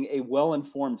being a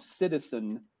well-informed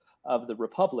citizen of the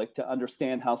republic to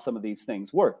understand how some of these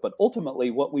things work. But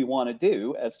ultimately, what we want to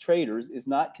do as traders is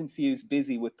not confuse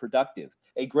busy with productive.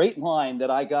 A great line that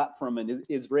I got from an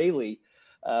Israeli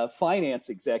finance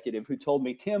executive who told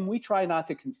me, Tim, we try not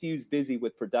to confuse busy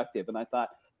with productive. And I thought,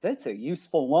 that's a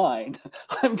useful line.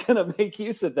 I'm going to make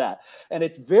use of that. And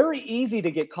it's very easy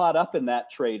to get caught up in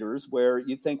that, traders, where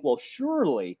you think, well,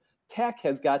 surely tech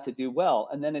has got to do well.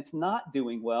 And then it's not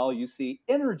doing well. You see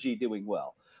energy doing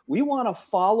well. We want to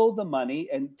follow the money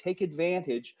and take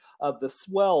advantage of the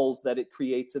swells that it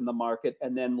creates in the market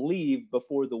and then leave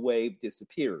before the wave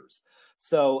disappears.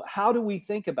 So how do we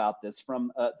think about this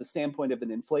from the standpoint of an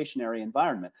inflationary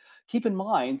environment? Keep in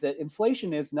mind that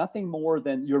inflation is nothing more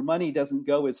than your money doesn't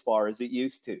go as far as it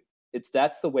used to.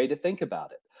 That's the way to think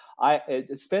about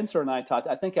it. Spencer and I talked.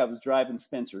 I think I was driving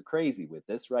Spencer crazy with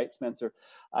this, right, Spencer?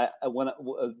 I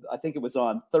think it was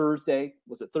on Thursday.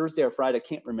 Was it Thursday or Friday? I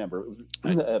can't remember. It was.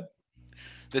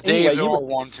 The days are all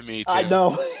one to me, too. I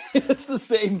know. It's the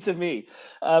same to me.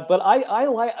 But I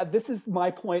like, this is my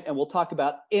point, and we'll talk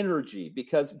about energy,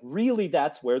 because really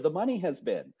that's where the money has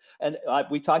been. And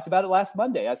we talked about it last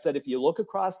Monday. I said, if you look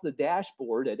across the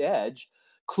dashboard at Edge,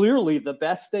 clearly the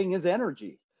best thing is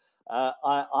energy.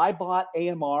 I bought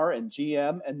AMR and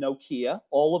GM and Nokia.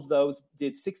 All of those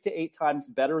did 6 to 8 times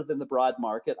better than the broad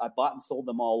market. I bought and sold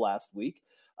them all last week.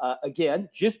 Again,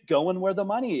 just going where the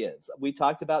money is. We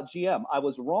talked about GM. I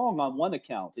was wrong on one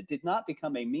account. It did not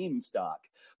become a meme stock,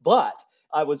 but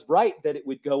I was right that it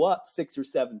would go up 6 or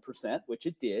 7%, which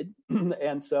it did.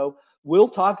 And so we'll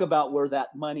talk about where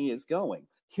that money is going.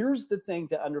 Here's the thing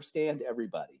to understand,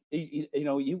 everybody.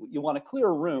 You want to clear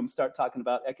a room, start talking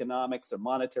about economics or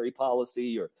monetary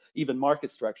policy or even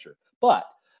market structure. But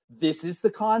this is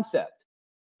the concept.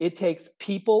 It takes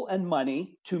people and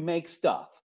money to make stuff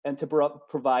and to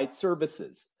provide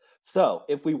services. So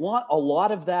if we want a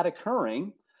lot of that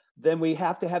occurring, then we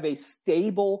have to have a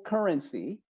stable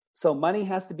currency. So money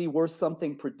has to be worth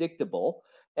something predictable,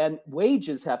 and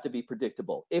wages have to be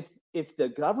predictable. If the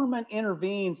government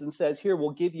intervenes and says, here, we'll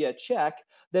give you a check,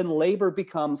 then labor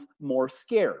becomes more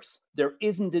scarce. There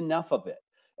isn't enough of it.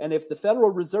 And if the Federal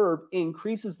Reserve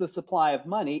increases the supply of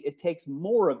money, it takes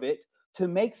more of it to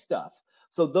make stuff.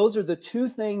 So those are the two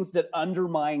things that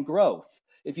undermine growth.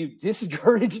 If you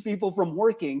discourage people from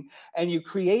working and you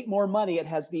create more money, it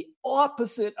has the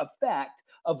opposite effect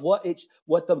of what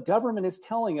the government is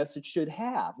telling us it should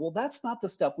have. Well, that's not the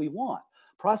stuff we want.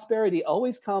 Prosperity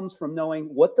always comes from knowing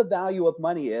what the value of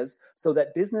money is so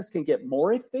that business can get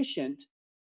more efficient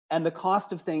and the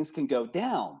cost of things can go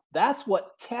down. That's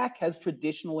what tech has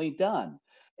traditionally done.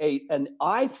 An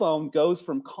iPhone goes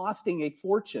from costing a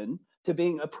fortune to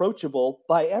being approachable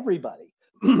by everybody.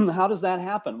 How does that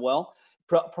happen? Well,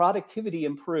 productivity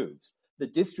improves. The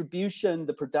distribution,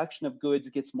 the production of goods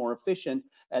gets more efficient,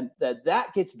 and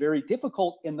that gets very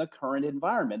difficult in the current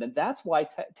environment. And that's why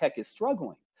tech is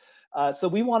struggling. So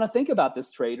we want to think about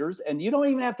this, traders, and you don't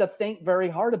even have to think very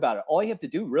hard about it. All you have to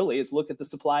do really is look at the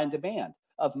supply and demand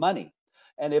of money.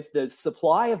 And if the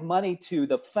supply of money to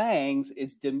the FANGs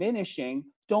is diminishing,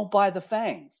 don't buy the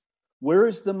FANGs. Where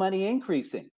is the money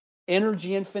increasing?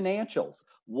 Energy and financials.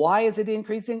 Why is it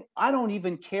increasing? I don't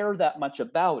even care that much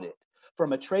about it.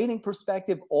 From a trading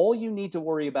perspective, all you need to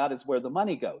worry about is where the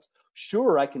money goes.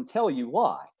 Sure, I can tell you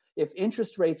why. If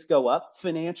interest rates go up,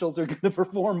 financials are going to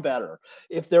perform better.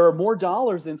 If there are more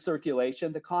dollars in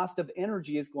circulation, the cost of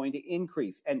energy is going to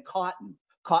increase. And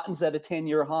cotton's at a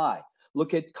 10-year high.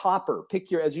 Look at copper.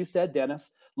 As you said,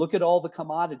 Dennis, look at all the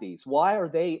commodities. Why are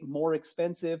they more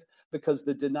expensive? Because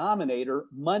the denominator,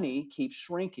 money, keeps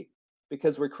shrinking.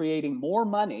 Because we're creating more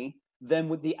money than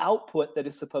with the output that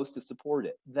is supposed to support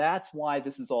it. That's why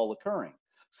this is all occurring.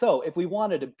 So if we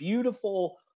wanted a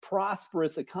beautiful,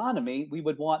 prosperous economy, we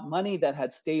would want money that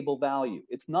had stable value.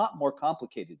 It's not more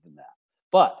complicated than that.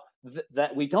 But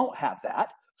that we don't have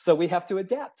that, so we have to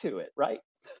adapt to it, right?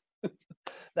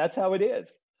 That's how it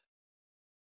is.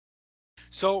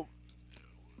 So,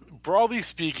 broadly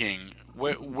speaking,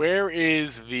 where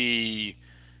is the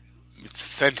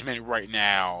sentiment right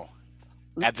now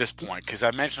at this point? Because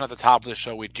I mentioned at the top of the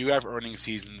show, we do have earnings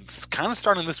seasons kind of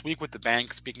starting this week with the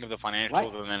bank, speaking of the financials,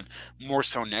 right, and then more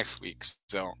so next week.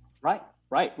 So right.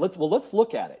 Right. Let's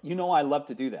look at it. I love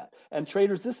to do that. And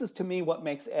traders, this is to me what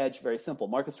makes Edge very simple.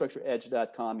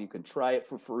 MarketStructureEdge.com. You can try it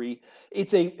for free.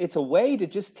 It's a way to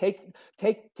just take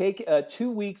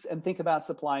 2 weeks and think about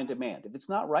supply and demand. If it's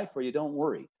not right for you, don't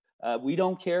worry. We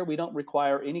don't care. We don't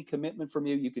require any commitment from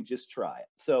you. You can just try it.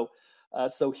 So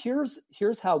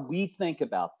here's how we think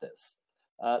about this.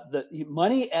 The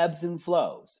money ebbs and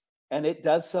flows. And it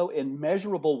does so in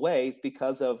measurable ways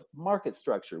because of market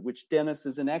structure, which Dennis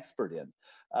is an expert in.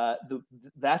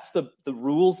 That's the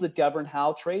rules that govern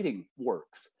how trading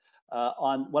works.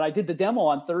 When I did the demo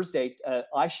on Thursday,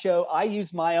 I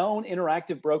used my own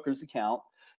Interactive Brokers account,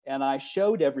 and I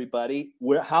showed everybody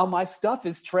how my stuff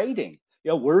is trading.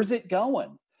 Where's it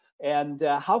going? And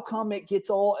how come it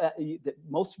gets all,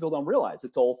 most people don't realize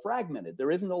it's all fragmented. There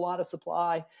isn't a lot of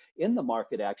supply in the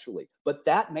market, actually, but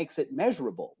that makes it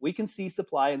measurable. We can see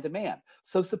supply and demand.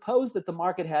 So suppose that the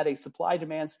market had a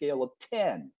supply-demand scale of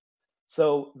 10.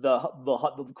 So the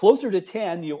closer to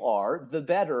 10 you are, the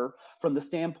better from the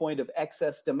standpoint of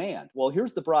excess demand. Well,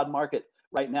 here's the broad market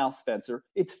right now, Spencer.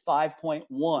 It's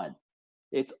 5.1.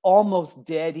 It's almost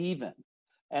dead even.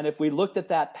 And if we looked at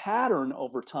that pattern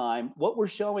over time, what we're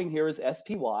showing here is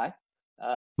SPY.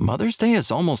 Mother's Day is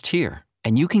almost here,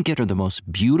 and you can get her the most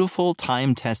beautiful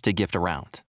time-tested gift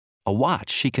around. A watch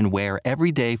she can wear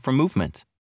every day for Movement.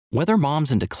 Whether mom's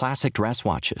into classic dress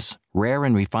watches, rare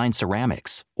and refined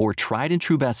ceramics, or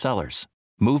tried-and-true bestsellers,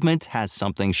 Movement has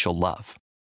something she'll love.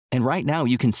 And right now,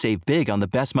 you can save big on the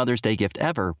best Mother's Day gift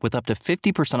ever with up to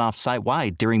 50% off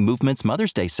site-wide during Movement's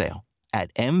Mother's Day sale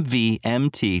at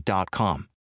MVMT.com.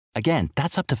 Again,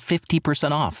 that's up to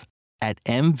 50% off at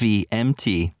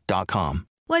MVMT.com.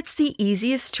 What's the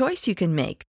easiest choice you can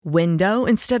make? Window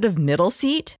instead of middle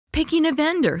seat? Picking a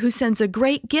vendor who sends a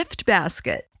great gift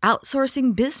basket?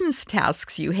 Outsourcing business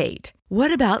tasks you hate?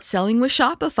 What about selling with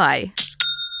Shopify?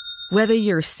 Whether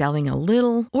you're selling a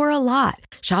little or a lot,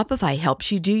 Shopify helps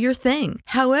you do your thing,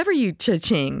 however you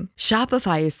cha-ching.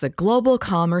 Shopify is the global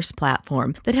commerce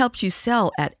platform that helps you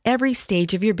sell at every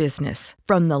stage of your business.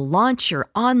 From the launch your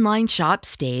online shop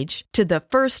stage to the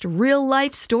first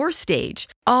real-life store stage,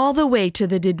 all the way to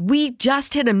the did we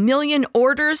just hit 1 million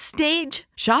orders stage?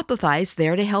 Shopify's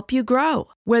there to help you grow.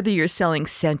 Whether you're selling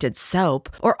scented soap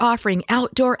or offering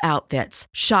outdoor outfits,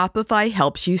 Shopify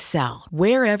helps you sell.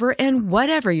 Wherever and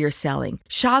whatever you're selling,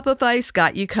 Shopify's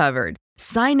got you covered.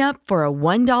 Sign up for a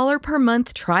 $1 per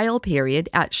month trial period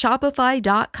at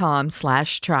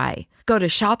shopify.com/try. Go to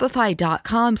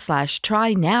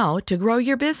shopify.com/try now to grow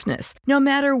your business, no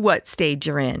matter what stage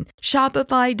you're in.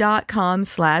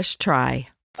 Shopify.com/try.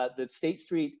 The State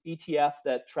Street ETF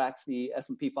that tracks the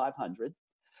S&P 500.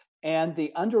 And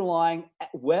the underlying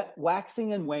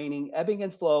waxing and waning, ebbing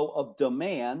and flow of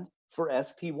demand for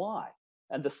SPY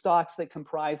and the stocks that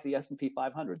comprise the S&P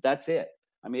 500. That's it.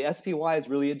 I mean, SPY is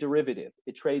really a derivative.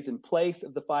 It trades in place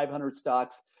of the 500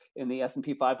 stocks in the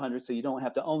S&P 500, so you don't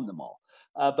have to own them all.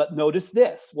 But notice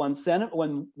this: when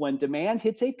demand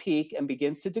hits a peak and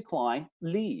begins to decline,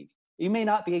 leave. You may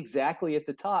not be exactly at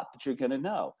the top, but you're going to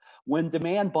know. When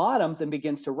demand bottoms and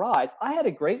begins to rise, I had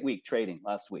a great week trading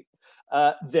last week.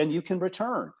 Then you can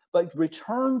return, but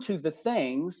return to the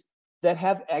things that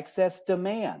have excess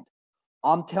demand.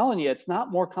 I'm telling you, it's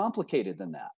not more complicated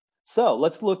than that. So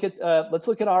let's look at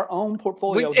our own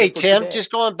portfolio. Hey, Tim,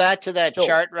 just going back to that Sure.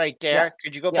 chart right there. Yeah.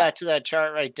 Could you go back to that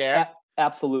chart right there?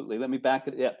 Absolutely. Let me back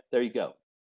it. Yeah, there you go.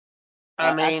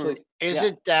 I mean,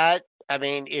 isn't that? I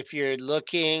mean, if you're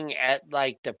looking at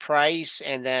like the price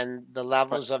and then the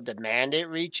levels of demand it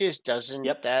reaches, doesn't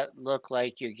that look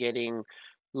like you're getting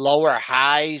lower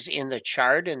highs in the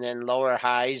chart and then lower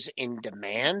highs in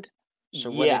demand?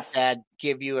 So wouldn't that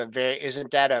give you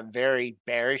isn't that a very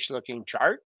bearish looking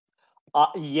chart?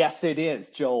 Yes, it is,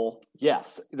 Joel.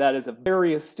 Yes, that is a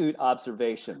very astute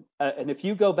observation. And if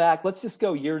you go back, let's just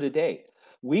go year to date.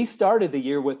 We started the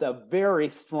year with a very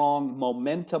strong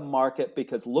momentum market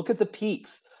because look at the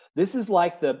peaks. This is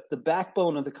like the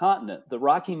backbone of the continent, the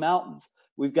Rocky Mountains.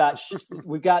 We've got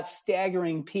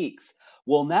staggering peaks.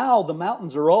 Well, now the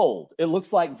mountains are old. It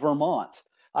looks like Vermont.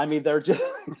 I mean, they're just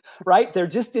right. They're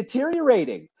just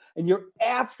deteriorating. And you're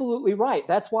absolutely right.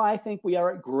 That's why I think we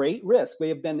are at great risk. We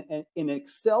have been in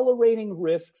accelerating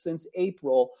risk since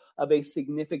April of a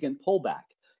significant pullback.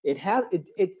 I've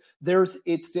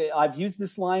used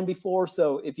this line before.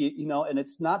 So if and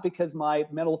it's not because my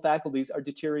mental faculties are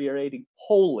deteriorating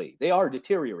wholly. They are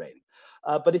deteriorating.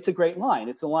 But it's a great line.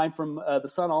 It's a line from The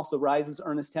Sun Also Rises,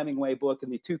 Ernest Hemingway book.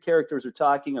 And the two characters are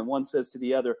talking and one says to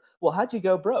the other, well, how'd you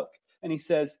go broke? And he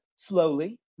says,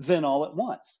 slowly, then all at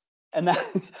once. And that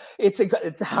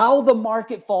it's how the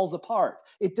market falls apart.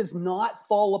 It does not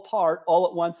fall apart all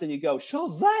at once and you go,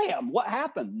 Shazam, what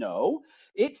happened? No,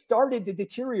 it started to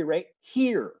deteriorate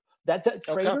here.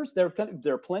 Traders, there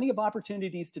are plenty of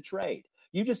opportunities to trade.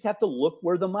 You just have to look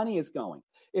where the money is going.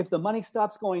 If the money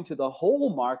stops going to the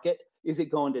whole market, is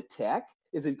it going to tech?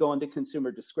 Is it going to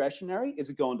consumer discretionary? Is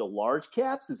it going to large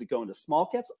caps? Is it going to small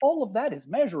caps? All of that is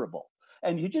measurable.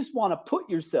 And you just want to put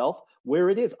yourself where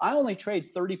it is. I only trade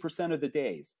 30% of the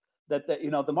days.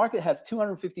 The market has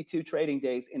 252 trading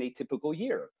days in a typical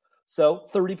year. So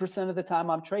 30% of the time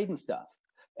I'm trading stuff.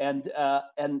 And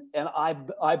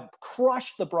I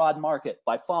crush the broad market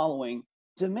by following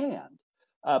demand.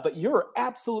 But you're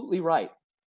absolutely right.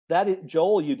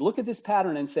 Joel, you'd look at this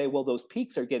pattern and say, well, those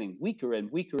peaks are getting weaker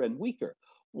and weaker and weaker.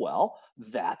 Well,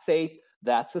 that's a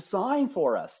sign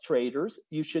for us, traders.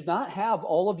 You should not have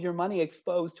all of your money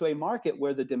exposed to a market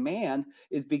where the demand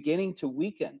is beginning to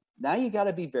weaken. Now you got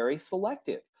to be very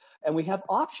selective. And we have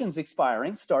options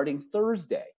expiring starting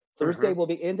Thursday. Thursday will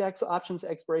be index options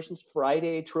expirations,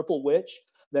 Friday, triple witch.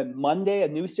 Then Monday, a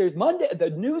new series.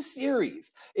 The new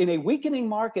series in a weakening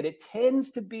market, it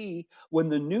tends to be when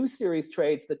the new series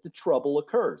trades that the trouble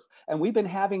occurs. And we've been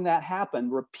having that happen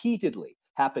repeatedly.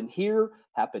 Happened here,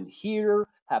 happened here,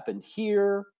 happened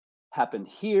here, happened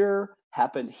here,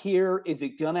 happened here. Is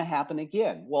it going to happen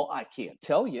again? Well, I can't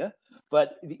tell you.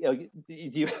 But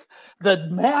the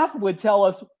math would tell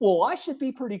us, well, I should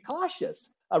be pretty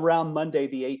cautious around Monday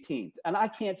the 18th. And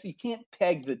you can't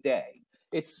peg the day.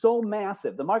 It's so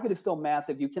massive. The market is so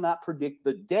massive, you cannot predict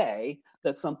the day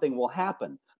that something will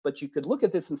happen. But you could look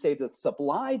at this and say the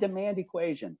supply-demand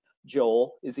equation,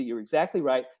 Joel, you're exactly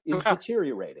right, is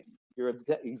deteriorating. You're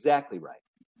exactly right.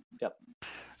 Yep.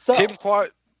 So Tim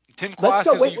Quast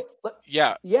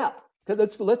Yeah.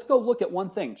 Let's go look at one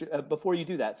thing before you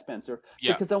do that, Spencer.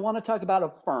 Yeah. Because I want to talk about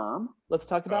a firm. Let's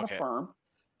talk about a firm.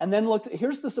 And then look,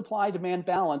 here's the supply-demand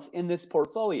balance in this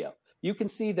portfolio. You can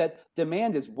see that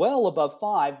demand is well above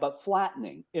 5, but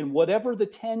flattening in whatever the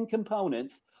 10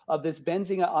 components of this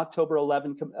Benzinga October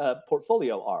 11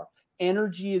 portfolio are.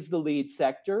 Energy is the lead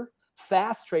sector.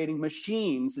 Fast trading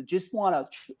machines that just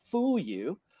want to fool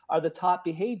you are the top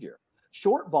behavior.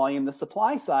 Short volume, the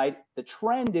supply side, the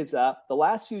trend is up. The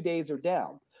last few days are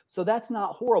down. So that's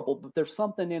not horrible, but there's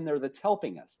something in there that's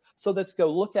helping us. So let's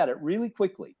go look at it really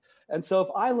quickly. And so if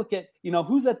I look at,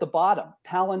 who's at the bottom?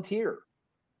 Palantir.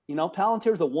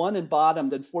 Palantir's a 1 and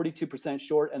bottomed and 42%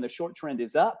 short, and the short trend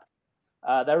is up.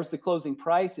 There's the closing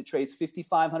price. It trades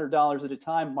 $5,500 at a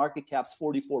time. Market cap's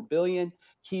 $44 billion.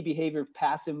 Key behavior,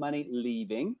 passive money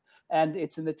leaving, and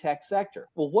it's in the tech sector.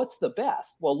 Well, what's the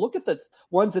best? Well, look at the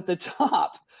ones at the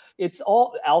top. It's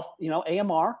all,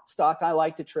 AMR stock I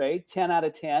like to trade. 10 out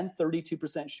of 10,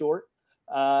 32% short.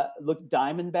 Look,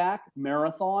 Diamondback,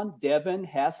 Marathon, Devon,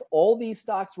 Hess. All these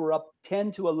stocks were up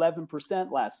 10 to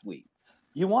 11% last week.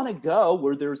 You want to go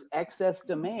where there's excess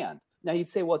demand. Now you'd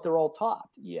say, well, they're all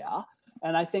topped. Yeah.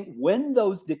 And I think when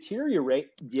those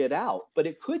deteriorate, get out. But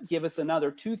it could give us another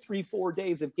 2, 3, 4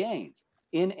 days of gains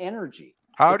in energy.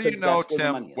 How do you know,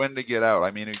 Tim, when to get out?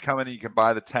 I mean, you come in and you can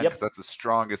buy the 10 because that's the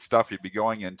strongest stuff you'd be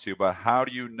going into. But how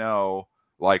do you know,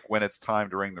 when it's time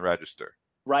to ring the register?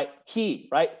 Right. Key,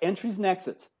 right? Entries and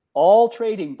exits. All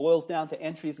trading boils down to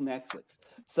entries and exits.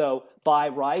 So by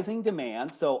rising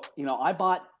demand, I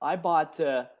bought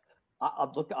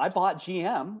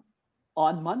GM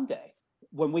on Monday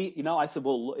when I said,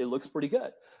 well, it looks pretty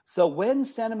good. So when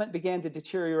sentiment began to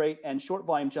deteriorate and short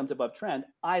volume jumped above trend,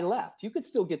 I left. You could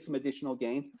still get some additional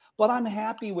gains, but I'm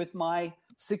happy with my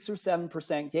 6 or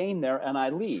 7% gain there, and I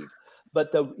leave. But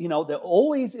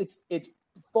it's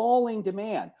falling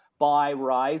demand. Buy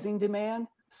rising demand,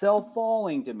 sell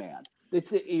falling demand.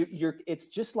 It's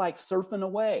just like surfing a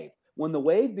wave. When the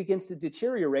wave begins to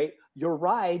deteriorate, your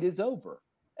ride is over.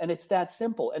 And it's that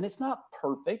simple. And it's not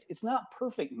perfect. It's not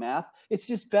perfect math. It's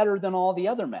just better than all the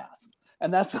other math.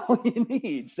 And that's all you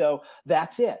need. So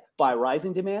that's it. Buy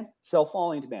rising demand, sell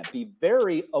falling demand. Be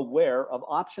very aware of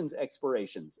options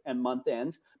expirations and month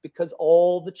ends because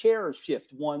all the chairs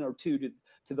shift 1 or 2 to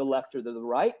the left or to the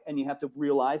right. And you have to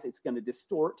realize it's going to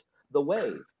distort the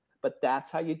wave. But that's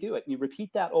how you do it. And you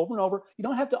repeat that over and over. You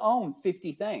don't have to own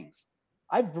 50 things.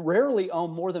 I've rarely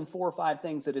owned more than 4 or 5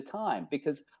 things at a time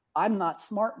because I'm not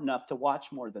smart enough to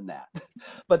watch more than that.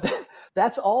 But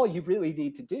that's all you really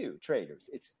need to do, traders.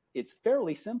 It's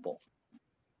fairly simple.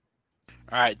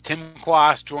 All right, Tim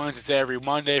Quast joins us every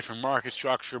Monday for Market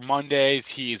Structure Mondays.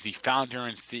 He is the founder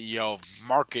and CEO of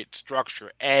Market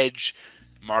Structure Edge,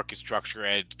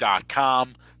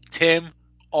 marketstructureedge.com. Tim,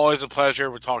 always a pleasure.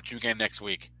 We'll talk to you again next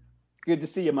week. Good to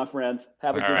see you, my friends.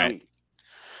 Have a good week.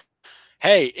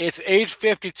 Hey, it's age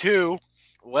 52.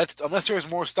 Unless there's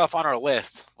more stuff on our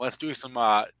list, let's do some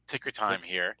ticker time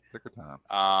here. Ticker time.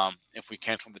 If we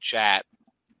can from the chat.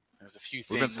 There's a few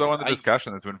things. We've been so in the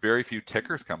discussion. There's been very few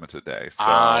tickers coming today. So,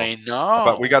 I know.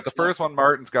 But we got the first one.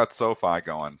 Martin's got SoFi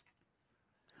going.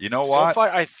 You know what?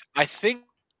 SoFi, I think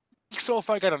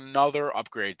SoFi got another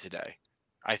upgrade today.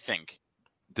 I think.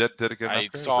 Did it get an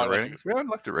upgrade? Saw ratings? We haven't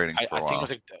looked at ratings for a while. I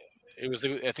think it was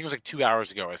like 2 hours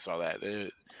ago I saw that.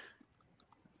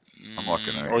 I'm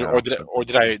looking at it. Or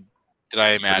did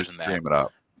I imagine that? Dream it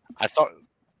up. I thought.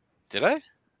 Did I?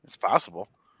 It's possible.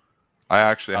 I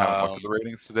actually haven't looked at the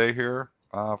ratings today here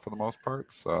for the most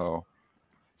part. So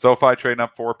SoFi trading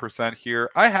up 4%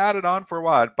 here. I had it on for a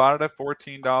while. I bought it at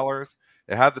 $14.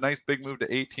 It had the nice big move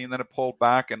to 18, then it pulled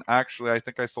back. And actually, I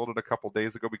think I sold it a couple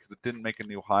days ago because it didn't make a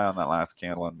new high on that last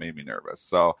candle and made me nervous.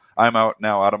 So I'm out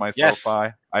of my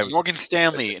SoFi. Morgan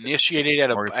Stanley initiated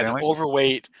at an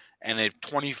overweight and a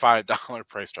 $25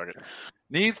 price target.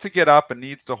 Needs to get up and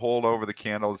needs to hold over the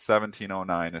candle at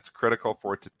 1709. It's critical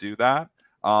for it to do that.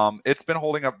 It's been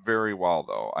holding up very well,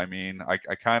 though. I mean, I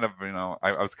kind of,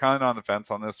 I was kind of on the fence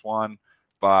on this one,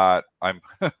 but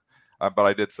but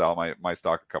I did sell my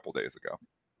stock a couple days ago.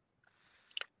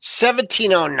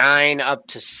 1709 up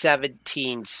to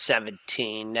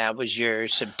 1717. That was your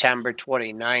September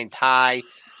 29th high.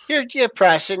 You're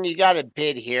pressing. You got a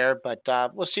bid here, but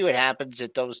we'll see what happens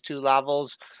at those two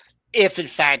levels. If, in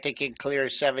fact, it can clear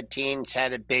 17, it's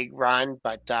had a big run,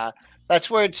 but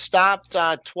that's where it stopped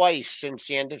twice since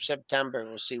the end of September.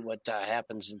 We'll see what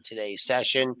happens in today's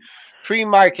session.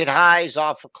 Pre-market highs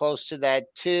off of close to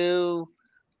that too.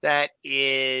 That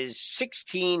is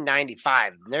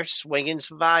 1695. They're swinging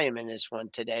some volume in this one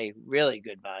today. Really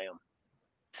good volume.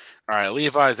 All right,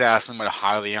 Levi's asking about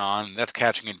Hyliion. That's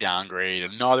catching a downgrade.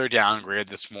 Another downgrade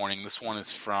this morning. This one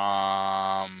is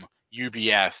from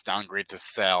UBS, downgrade to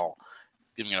sell,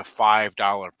 giving it a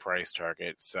 $5 price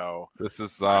target. So this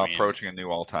is approaching a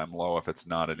new all-time low if it's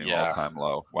not a new all-time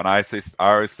low. When I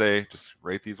always say, just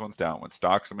rate these ones down. When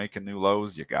stocks are making new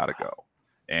lows, you got to go.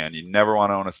 And you never want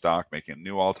to own a stock making a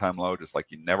new all-time low, just like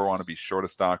you never want to be short a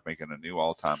stock making a new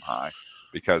all-time high.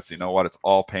 Because you know what? It's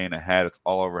all paying ahead. It's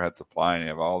all overhead supply, and you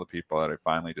have all the people that are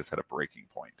finally just hit a breaking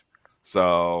point.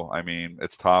 So, I mean,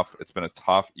 it's tough. It's been a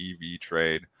tough EV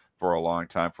trade for a long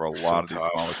time for a lot of these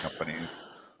smaller companies.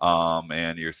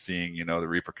 And you're seeing, the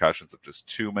repercussions of just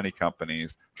too many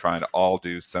companies trying to all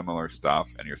do similar stuff.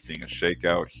 And you're seeing a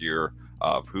shakeout here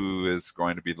of who is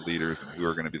going to be the leaders and who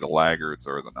are going to be the laggards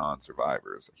or the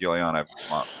non-survivors. Hyliion,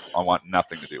 I want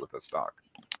nothing to do with this stock.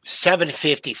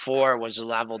 754 was the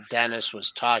level Dennis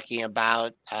was talking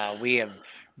about. We have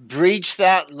breached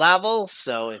that level.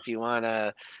 So if you want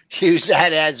to use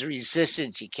that as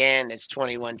resistance, you can. It's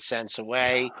 21 cents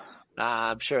away.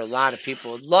 I'm sure a lot of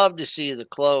people would love to see the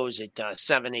close at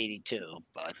 782,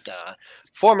 but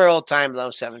former old-time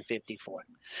low 754.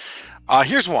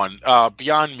 Here's one,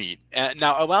 Beyond Meat.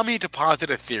 Now, allow me to posit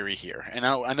a theory here. And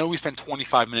I know we spent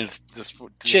 25 minutes this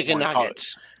chicken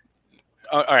nuggets.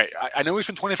 All right, I know we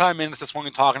spent 25 minutes this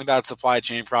morning talking about supply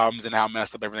chain problems and how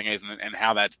messed up everything is and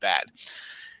how that's bad.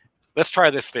 Let's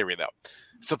try this theory, though.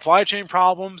 Supply chain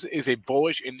problems is a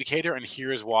bullish indicator, and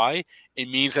here's why. It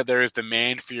means that there is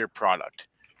demand for your product.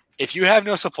 If you have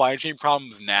no supply chain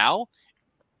problems now,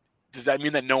 does that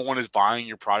mean that no one is buying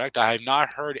your product? I have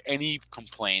not heard any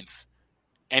complaints,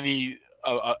 seen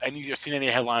any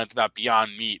headlines about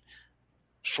Beyond Meat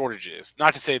shortages.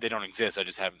 Not to say they don't exist, I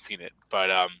just haven't seen it.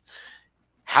 But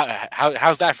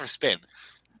how's that for spin?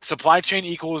 Supply chain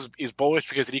is bullish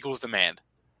because it equals demand.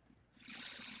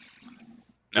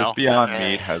 No? This Beyond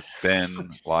Meat has been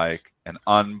like an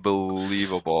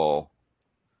unbelievable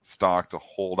stock to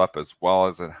hold up as well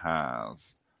as it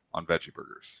has on veggie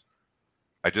burgers.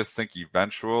 I just think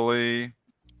eventually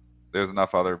there's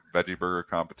enough other veggie burger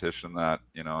competition that,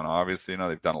 and obviously,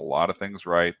 they've done a lot of things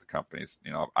right. The companies,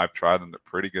 I've tried them. They're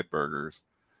pretty good burgers.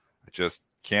 I just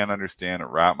can't understand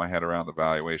and wrap my head around the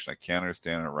valuation. I can't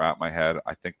understand and wrap my head.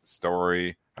 I think the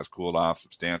story has cooled off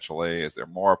substantially. Is there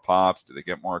more pops? Do they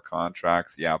get more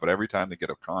contracts? Yeah, but every time they get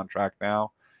a contract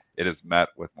now, it is met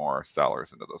with more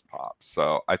sellers into those pops.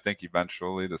 So I think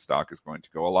eventually the stock is going to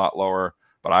go a lot lower.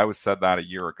 But I said that a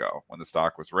year ago when the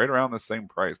stock was right around the same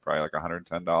price, probably like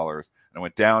 $110, and it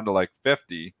went down to like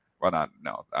 50. Well,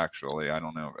 actually, I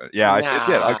don't know. Yeah, it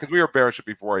did because we were bearish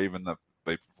before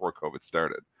before COVID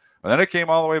started. And then it came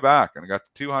all the way back and it got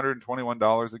to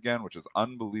 $221 again, which is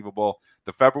unbelievable.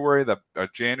 The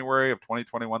January of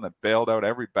 2021 that bailed out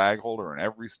every bag holder and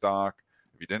every stock.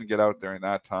 If you didn't get out during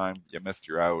that time, you missed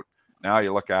your out. Now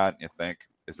you look at it and you think,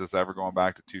 is this ever going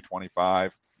back to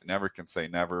 225? You never can say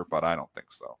never, but I don't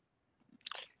think so.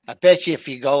 I bet you if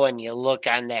you go and you look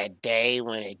on that day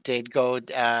when it did go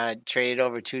trade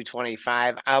over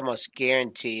 225, I almost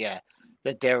guarantee you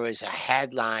that there was a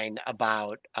headline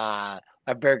about a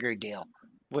burger deal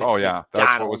with Oh yeah,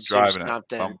 that's what was McDonald's or driving it.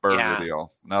 something. Some burger Yeah.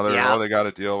 deal. Now they got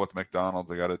a deal with McDonald's.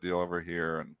 They got a deal over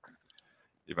here, and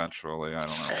eventually, I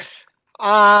don't know.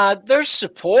 There's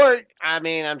support. I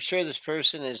mean, I'm sure this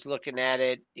person is looking at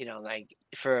it, like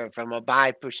from a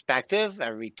buy perspective,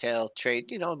 a retail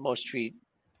trade, most trade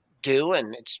do,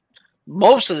 and it's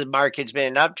most of the market's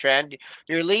been an uptrend.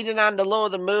 You're leading on the low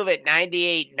of the move at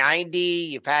 98.90.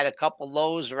 You've had a couple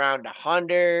lows around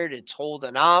 100. It's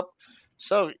holding up.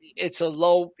 So it's a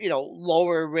low,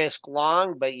 lower risk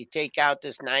long, but you take out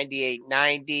this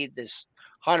 98.90, this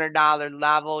 $100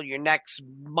 level, your next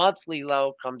monthly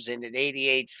low comes in at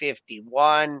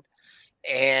 88.51.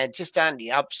 And just on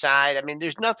the upside, I mean,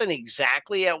 there's nothing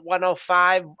exactly at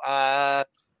 105.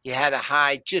 You had a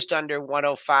high just under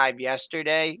 105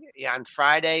 yesterday on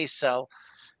Friday, so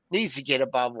needs to get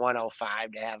above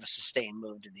 105 to have a sustained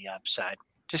move to the upside.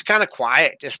 Just kind of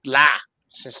quiet, just blah.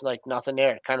 It's just like nothing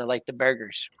there, kind of like the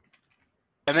burgers.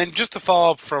 And then just to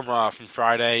follow up from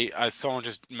Friday, someone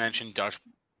just mentioned Dutch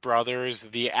Brothers.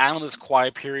 The analyst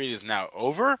quiet period is now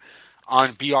over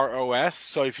on BROS.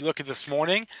 So if you look at this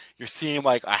morning, you're seeing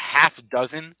like a half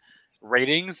dozen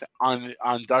ratings on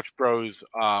Dutch Bros,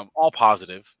 all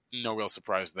positive. No real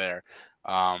surprise there.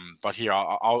 But here,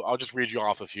 I'll just read you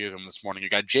off a few of them this morning. You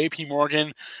got JP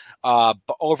Morgan,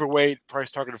 overweight, price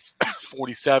target of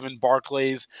 47.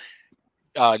 Barclays,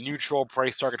 neutral,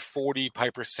 price target 40.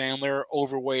 Piper Sandler,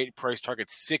 overweight, price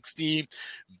target 60.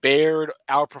 Baird,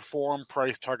 outperform,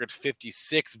 price target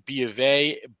 56. B of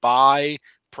A, buy,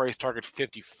 price target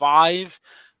 55.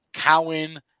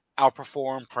 Cowen,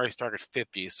 outperform, price target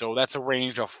 50. So that's a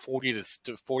range of 40 to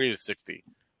 60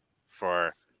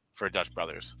 for Dutch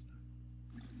Brothers.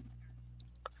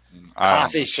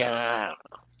 Coffee shop.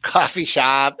 I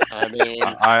mean,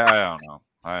 I don't know.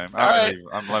 I'm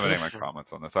limiting my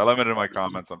comments on this. I limited my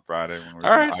comments on Friday when we were.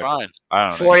 All right, fine. I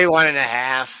don't know. 41 and a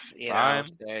half.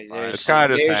 It's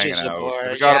kind of just hanging out.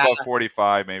 If we got about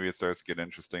 45, maybe it starts to get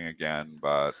interesting again.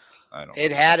 But I don't.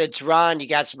 It had its run. You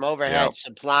got some overhead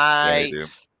supply. Yeah, you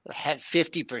do. Had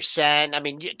 50%. I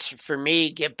mean, for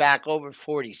me, get back over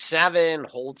 47,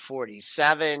 hold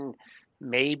 47,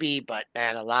 maybe. But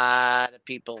man, a lot of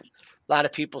people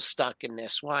stuck in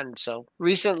this one. So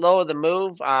recent low of the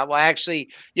move. Well, actually,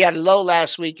 you had a low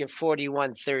last week of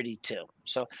 41.32.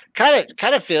 So kind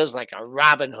of feels like a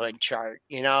Robin Hood chart,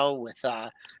 with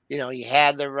you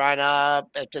had the run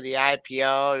up after the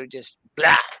IPO, just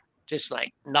blah, just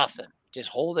like nothing. Just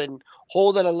holding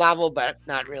a level, but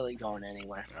not really going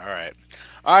anywhere. All right.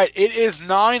 It is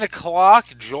 9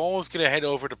 o'clock. Joel's going to head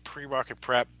over to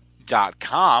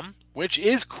premarketprep.com, which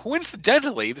is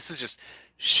coincidentally, this is just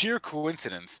sheer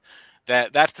coincidence,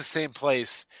 that's the same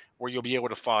place where you'll be able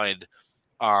to find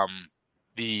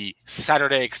the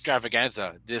Saturday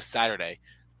extravaganza this Saturday,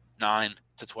 9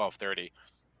 to 12:30.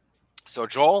 So,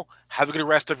 Joel, have a good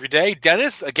rest of your day.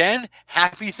 Dennis, again,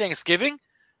 happy Thanksgiving.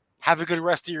 Have a good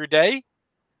rest of your day.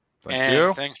 Thank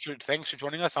you. Thanks for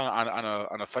joining us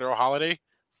on a federal holiday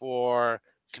for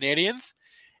Canadians.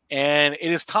 And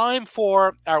it is time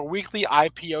for our weekly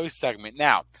IPO segment.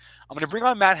 Now, I'm going to bring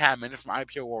on Matt Hammond from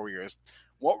IPO Warriors.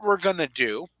 What we're going to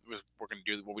do is we're going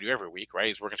to do what we do every week,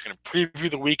 right? Is we're just going to preview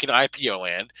the week in IPO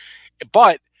land.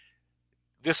 But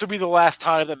this will be the last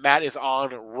time that Matt is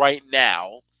on right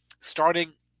now.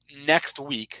 Starting next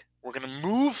week, we're going to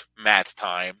move Matt's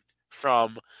time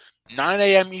from 9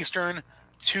 a.m. Eastern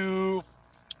to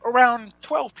around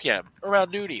 12 p.m.,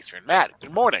 around noon Eastern. Matt,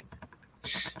 good morning.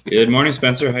 Good morning,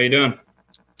 Spencer. How you doing?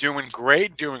 Doing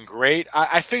great.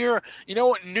 I figure,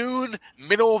 noon,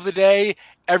 middle of the day,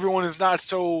 everyone is not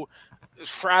so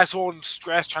frazzled and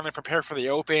stressed trying to prepare for the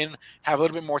open, have a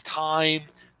little bit more time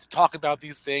to talk about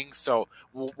these things. So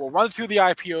we'll run through the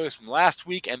IPOs from last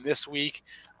week and this week,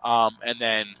 and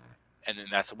then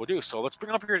that's what we'll do. So let's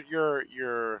bring up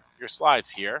your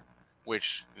slides here,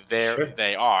 which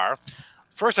they are.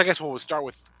 First, I guess we'll start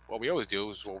with what we always do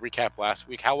is we'll recap last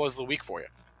week. How was the week for you?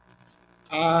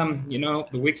 The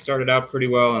week started out pretty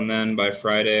well, and then by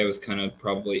Friday I was kind of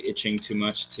probably itching too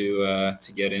much to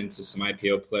get into some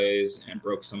IPO plays and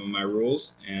broke some of my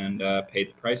rules and paid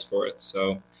the price for it.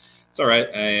 So it's all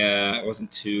right. I wasn't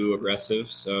too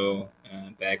aggressive, so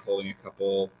bag holding a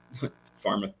couple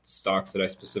pharma stocks that I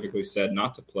specifically said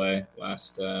not to play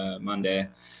last Monday.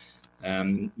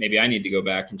 Maybe I need to go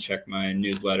back and check my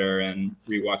newsletter and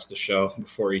rewatch the show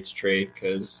before each trade,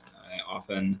 because I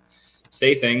often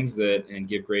say things and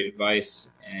give great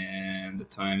advice. And the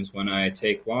times when I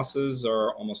take losses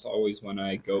are almost always when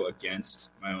I go against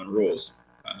my own rules.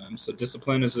 So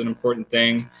discipline is an important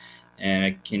thing. And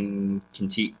I can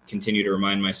continue to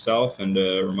remind myself and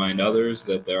to remind others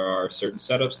that there are certain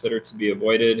setups that are to be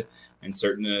avoided and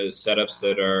certain setups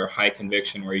that are high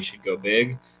conviction where you should go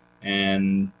big.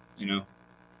 And,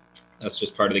 that's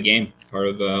just part of the game, part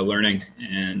of learning.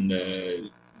 And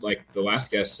like the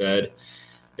last guest said,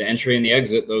 the entry and the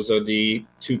exit, those are the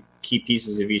two key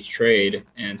pieces of each trade.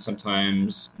 And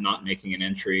sometimes not making an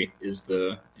entry is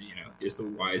the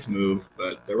wise move.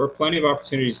 But there were plenty of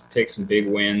opportunities to take some big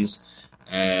wins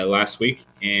last week.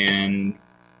 And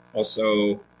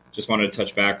also just wanted to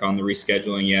touch back on the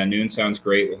rescheduling. Yeah, noon sounds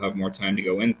great. We'll have more time to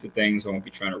go into things. I won't be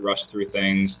trying to rush through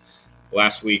things.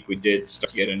 Last week we did start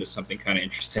to get into something kind of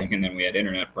interesting, and then we had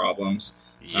internet problems.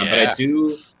 Yeah. But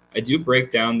I do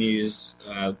break down these,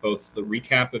 both the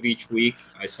recap of each week.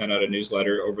 I sent out a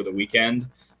newsletter over the weekend,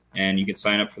 and you can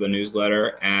sign up for the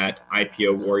newsletter at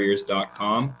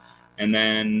IPOwarriors.com. And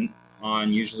then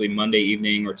on usually Monday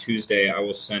evening or Tuesday, I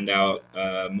will send out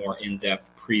a more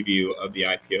in-depth preview of the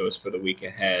IPOs for the week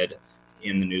ahead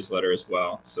in the newsletter as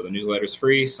well. So the newsletter is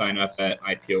free. Sign up at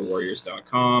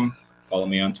IPOwarriors.com. Follow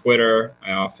me on Twitter.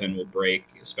 I often will break,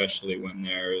 especially when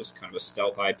there's kind of a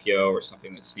stealth IPO or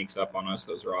something that sneaks up on us.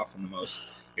 Those are often the most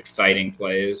exciting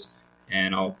plays.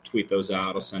 And I'll tweet those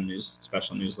out. I'll send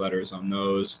special newsletters on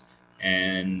those.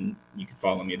 And you can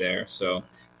follow me there. So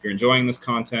if you're enjoying this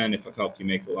content, if I've helped you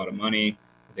make a lot of money,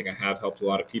 I think I have helped a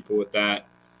lot of people with that.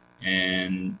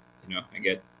 And, I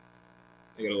get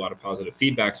a lot of positive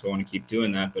feedback, so I want to keep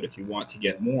doing that. But if you want to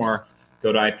get more,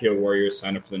 go to IPO Warriors,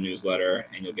 sign up for the newsletter,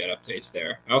 and you'll get updates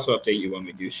there. I also update you when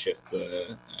we do shift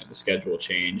the schedule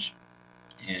change,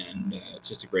 and it's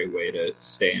just a great way to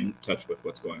stay in touch with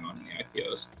what's going on in the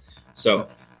IPOs. So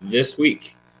this last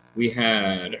week, we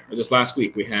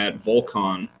had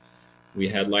Volcon, we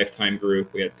had Lifetime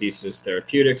Group, we had Thesis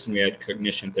Therapeutics, and we had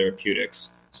Cognition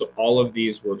Therapeutics. So all of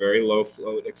these were very low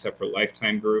float except for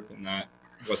Lifetime Group, and that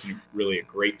wasn't really a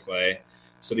great play.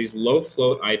 So these low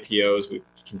float IPOs, we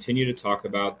continue to talk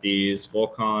about these.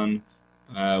 Volcon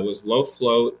was low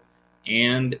float,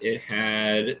 and it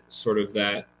had sort of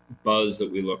that buzz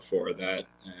that we look for, that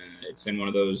it's in one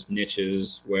of those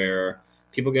niches where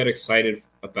people get excited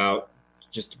about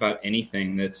just about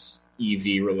anything that's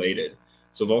EV related.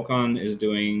 So Volcon is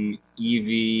doing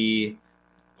EV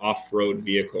off-road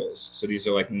vehicles. So these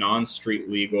are like non-street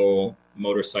legal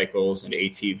motorcycles and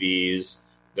ATVs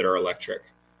that are electric.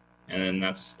 And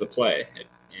that's the play.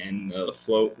 And the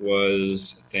float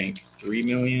was, I think, 3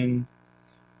 million.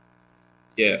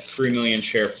 Yeah, 3 million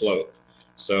share float.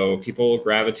 So people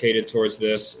gravitated towards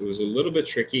this. It was a little bit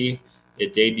tricky.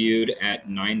 It debuted at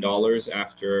 $9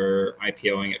 after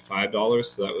IPOing at $5.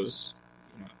 So that was,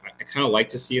 I kind of like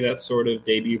to see that sort of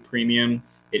debut premium.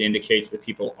 It indicates that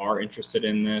people are interested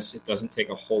in this. It doesn't take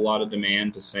a whole lot of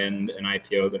demand to send an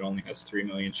IPO that only has 3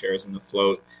 million shares in the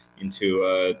float into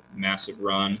a massive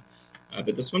run.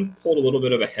 But this one pulled a little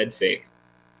bit of a head fake.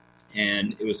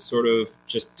 And it was sort of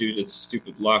just due to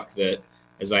stupid luck that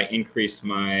as I increased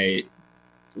my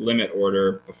limit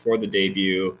order before the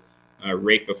debut,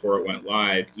 right before it went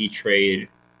live, E-Trade,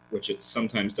 which it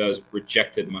sometimes does,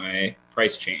 rejected my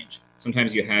price change.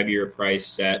 Sometimes you have your price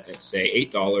set at, say,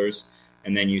 $8,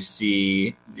 and then you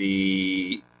see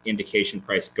the indication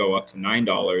price go up to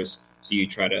 $9. So you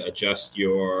try to adjust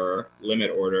your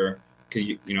limit order because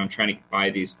I'm trying to buy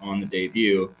these on the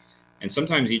debut, and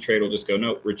sometimes E-Trade will just go,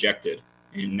 no, rejected,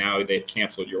 and now they've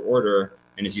canceled your order.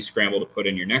 And as you scramble to put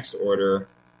in your next order,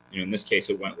 in this case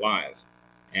it went live,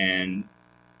 and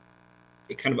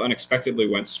it kind of unexpectedly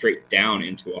went straight down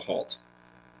into a halt.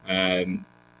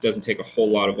 Doesn't take a whole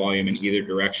lot of volume in either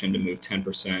direction to move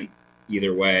 10%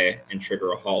 either way and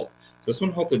trigger a halt. So this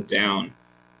one halted down,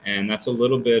 and that's a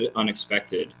little bit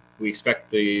unexpected. We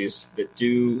expect these that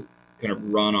do kind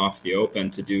of run off the open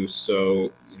to do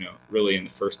so, really in the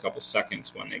first couple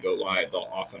seconds when they go live, they'll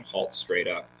often halt straight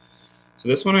up. So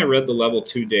this one, I read the level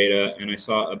 2 data, and I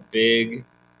saw a big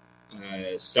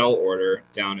sell order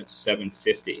down at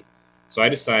 750. So I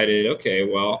decided, okay,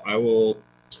 well, I will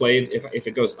play. If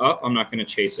it goes up, I'm not going to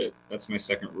chase it. That's my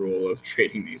second rule of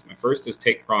trading these. My first is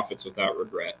take profits without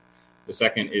regret. The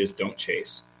second is don't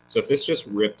chase. So if this just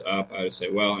ripped up, I would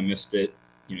say, well, I missed it.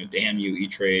 Damn you,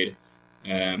 E-Trade.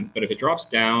 But if it drops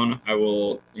down,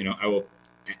 I'll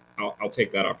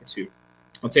take that opportunity.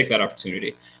 I'll take that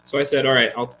opportunity. So I said, all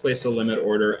right, I'll place a limit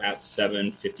order at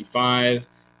 755.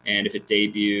 And if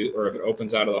it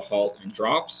opens out of the halt and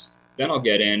drops, then I'll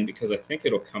get in because I think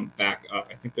it'll come back up.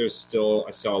 I think I saw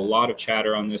a lot of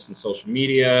chatter on this in social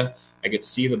media. I could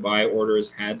see the buy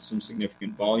orders had some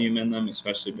significant volume in them,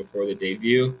 especially before the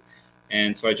debut.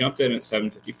 And so I jumped in at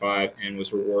 755 and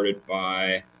was rewarded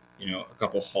by, a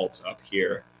couple halts up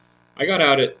here. I got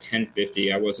out at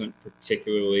 1050. I wasn't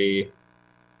particularly,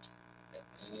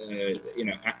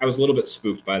 I was a little bit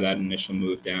spooked by that initial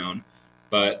move down.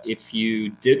 But if you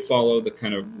did follow the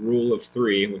kind of rule of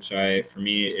three, which for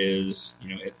me is,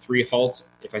 at 3 halts,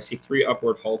 if I see 3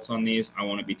 upward halts on these, I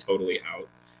want to be totally out.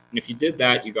 And if you did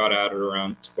that, you got out at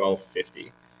around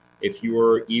 1250. If you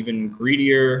were even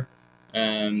greedier,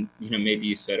 maybe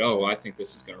you said, oh, I think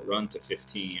this is going to run to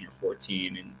 15 or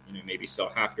 14 and, maybe sell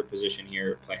half your position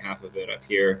here, play half of it up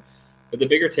here. But the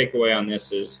bigger takeaway on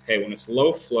this is, hey, when it's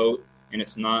low float and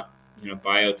it's not,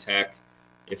 biotech,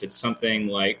 if it's something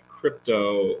like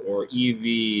crypto or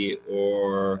EV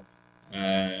or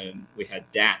we had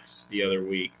DATS the other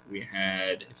week. We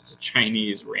had, if it's a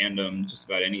Chinese random, just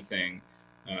about anything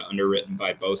underwritten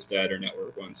by Bosted or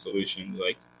Network One Solutions,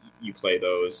 like you play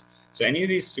those. So any of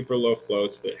these super low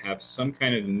floats that have some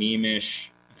kind of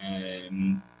meme-ish,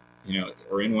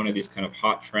 or in one of these kind of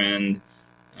hot trend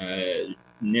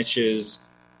niches,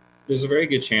 there's a very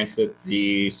good chance that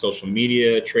the social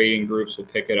media trading groups will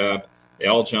pick it up. They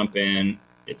all jump in.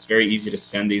 It's very easy to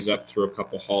send these up through a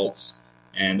couple halts,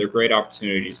 and they're great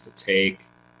opportunities to take,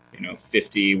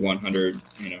 50,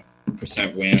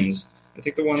 100%, wins. I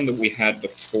think the one that we had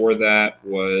before that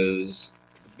was,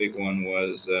 the big one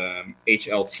was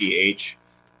HLTH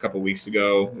a couple weeks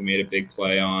ago. We made a big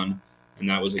play on, and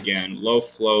that was, again, low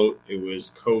float. It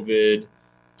was COVID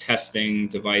testing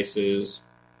devices.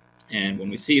 And when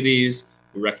we see these,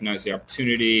 we recognize the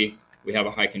opportunity. We have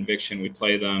a high conviction. We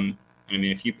play them. And I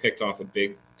mean, if you picked off a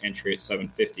big entry at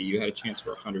 750, you had a chance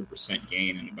for 100%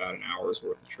 gain in about an hour's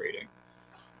worth of trading.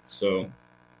 So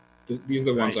these are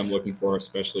the ones I'm looking for,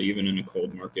 especially even in a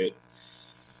cold market.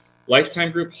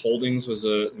 Lifetime Group Holdings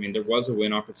there was a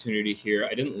win opportunity here.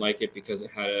 I didn't like it because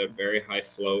it had a very high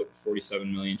float,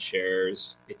 47 million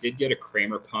shares. It did get a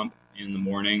Kramer pump in the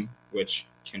morning, which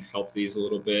can help these a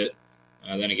little bit.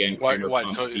 Then again, Kramer pump,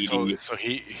 so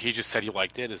he just said he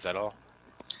liked it. Is that all?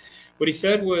 What he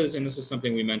said was, and this is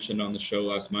something we mentioned on the show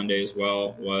last Monday as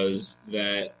well, was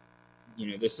that,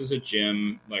 this is a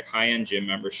gym, like high-end gym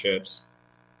memberships.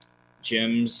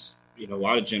 Gyms, a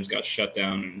lot of gyms got shut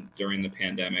down during the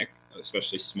pandemic,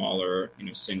 especially smaller,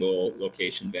 single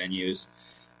location venues.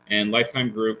 And Lifetime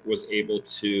Group was able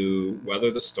to weather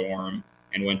the storm.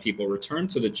 And when people return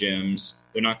to the gyms,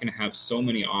 they're not going to have so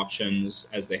many options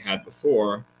as they had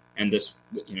before. And this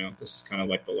is kind of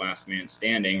like the last man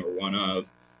standing or one of.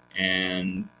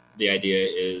 And the idea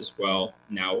is, well,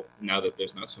 now that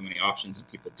there's not so many options and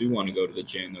people do want to go to the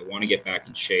gym, they want to get back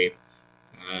in shape,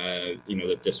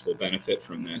 that this will benefit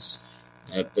from this.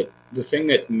 The thing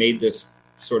that made this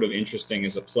sort of interesting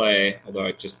as a play, although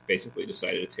I just basically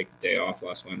decided to take the day off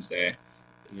last Wednesday,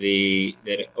 that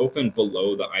it opened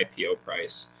below the IPO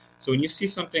price. So when you see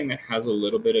something that has a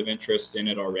little bit of interest in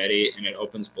it already and it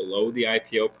opens below the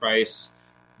IPO price,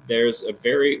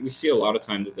 we see a lot of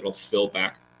times that it'll fill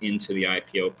back into the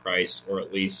IPO price, or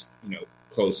at least,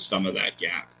 close some of that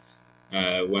gap.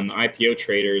 When the IPO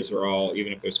traders are all,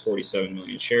 even if there's 47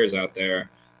 million shares out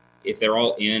there, if they're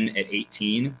all in at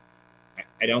 18,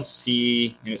 I don't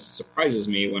see, it surprises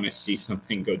me when I see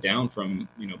something go down from,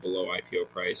 below IPO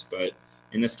price. But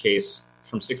in this case,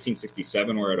 from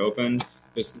 1667 where it opened,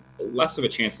 there's less of a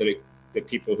chance that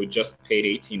people who just paid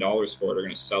 $18 for it are going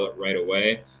to sell it right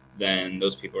away. Then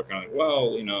those people are kind of like,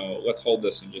 well, let's hold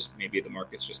this and just maybe the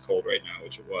market's just cold right now,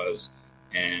 which it was.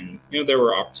 And, there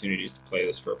were opportunities to play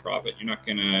this for a profit. You're not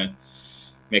going to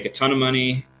make a ton of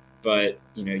money, but,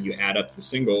 you add up the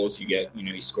singles, you get,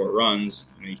 you score runs,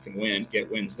 you can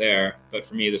get wins there. But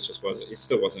for me, it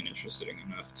still wasn't interesting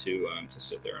enough to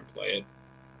sit there and play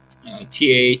it.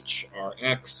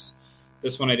 THRX,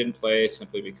 this one I didn't play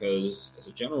simply because as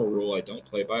a general rule, I don't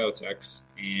play biotechs,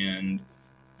 and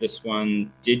this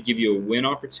one did give you a win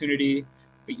opportunity,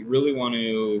 but you really want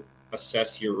to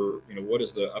assess what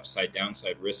is the upside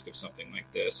downside risk of something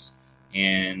like this?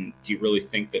 And do you really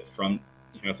think that from,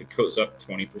 if it goes up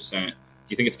 20%, do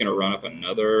you think it's going to run up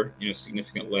another,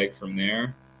 significant leg from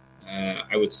there?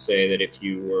 I would say that if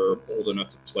you were bold enough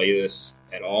to play this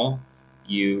at all,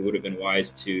 you would have been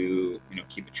wise to,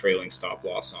 keep a trailing stop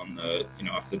loss on the,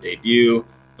 off the debut,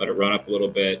 let it run up a little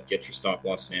bit, get your stop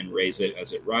loss in, raise it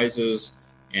as it rises,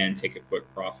 and take a quick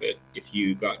profit. If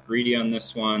you got greedy on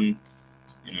this one,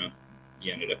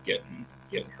 you ended up getting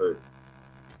hurt.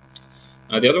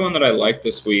 The other one that I liked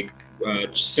this week,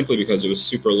 simply because it was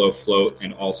super low float,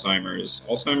 and Alzheimer's.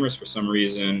 Alzheimer's, for some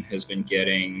reason, has been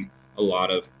getting a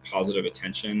lot of positive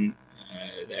attention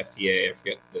the FDA, I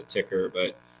forget the ticker,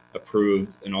 but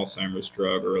approved an Alzheimer's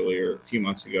drug earlier, a few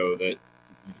months ago, that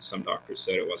some doctors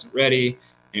said it wasn't ready.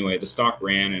 Anyway, the stock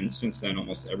ran, and since then,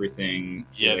 almost everything.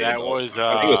 Yeah, that was.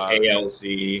 I think it was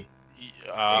ALZ.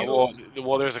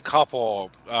 Well, there's a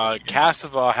couple.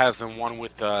 Cassava has the one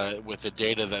with the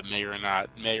data that may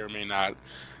or may not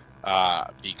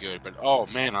be good. But oh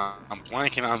man, I'm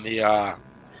blanking on the.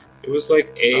 It was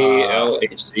like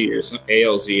ALHC or something,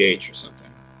 ALZH or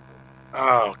something.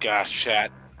 Oh gosh,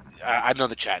 chat. I know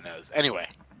the chat knows. Anyway,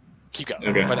 keep going.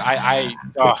 Okay. But I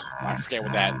forget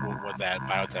what that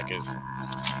biotech is.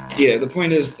 Yeah, the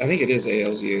point is, I think it is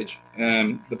ALZH.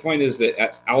 The point is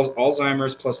that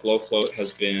Alzheimer's plus low float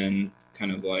has been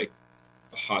kind of like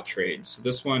a hot trade. So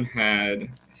this one had, I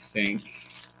think,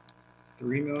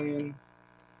 3 million.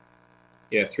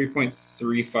 Yeah,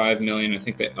 3.35 million. I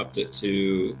think they upped it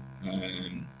to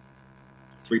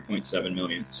 3.7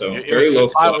 million. So very low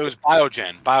float. It was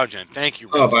Biogen. Thank you.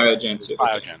 Oh, Biogen too.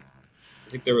 Biogen. I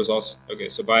think there was also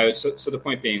So the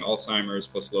point being, Alzheimer's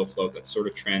plus low float. That's sort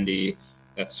of trendy.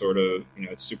 That's sort of,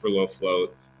 it's super low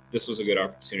float. This was a good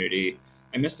opportunity.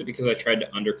 I missed it because I tried to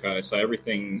undercut. I saw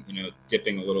everything,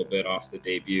 dipping a little bit off the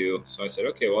debut. So I said,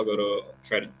 okay, well, I'll go to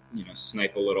try to,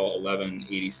 snipe a little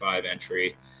 1185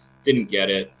 entry. Didn't get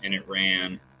it, and it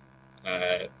ran.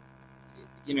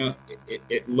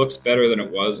 It looks better than it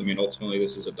was. I mean, ultimately,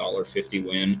 this is a $1.50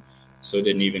 win, so it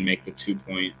didn't even make the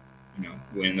 2-point,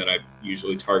 win that I'm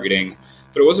usually targeting.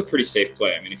 But it was a pretty safe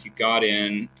play. I mean, if you got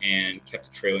in and kept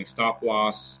a trailing stop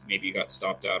loss, maybe you got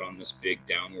stopped out on this big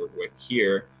downward wick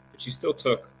here, but you still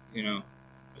took, a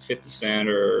 50 cent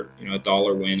or, a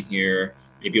 $1 win here.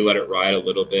 Maybe you let it ride a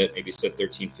little bit, maybe set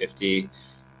 13.50.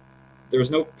 There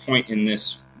was no point in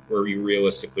this where you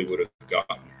realistically would have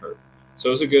gotten hurt. So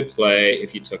it was a good play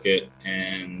if you took it,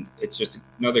 and it's just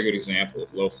another good example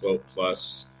of low float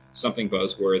plus something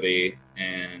buzzworthy.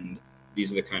 And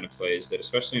these are the kind of plays that,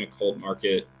 especially in a cold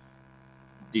market,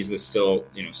 these are still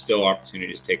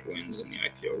opportunities to take wins in the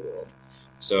IPO world.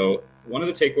 So one of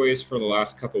the takeaways for the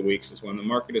last couple of weeks is, when the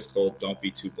market is cold, don't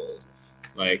be too bold.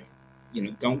 Like,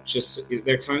 don't just.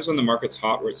 There are times when the market's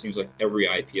hot where it seems like every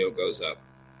IPO goes up.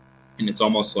 And it's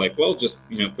almost like, well, just,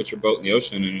 put your boat in the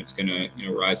ocean and it's going to,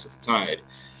 rise with the tide.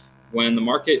 When the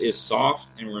market is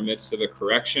soft and we're amidst of a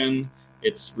correction,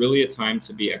 it's really a time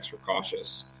to be extra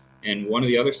cautious. And one of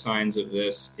the other signs of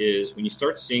this is when you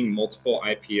start seeing multiple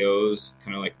IPOs,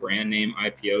 kind of like brand name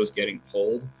IPOs, getting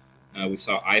pulled. We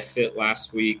saw iFit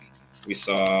last week. We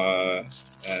saw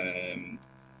a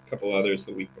couple others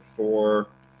the week before.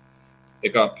 They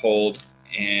got pulled.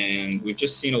 And we've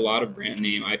just seen a lot of brand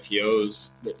name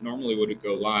IPOs that normally would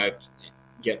go live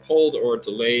get pulled or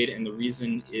delayed. And the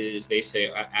reason is, they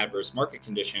say adverse market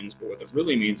conditions. But what it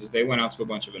really means is they went out to a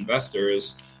bunch of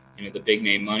investors, the big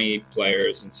name money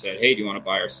players, and said, hey, do you want to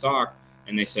buy our stock?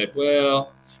 And they said,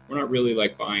 well, we're not really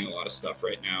buying a lot of stuff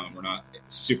right now, and we're not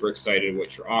super excited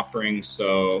what you're offering.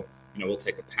 So, we'll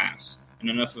take a pass. And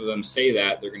enough of them say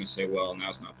that, they're going to say, well,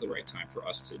 now's not the right time for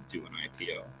us to do an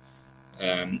IPO.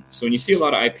 So when you see a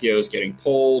lot of IPOs getting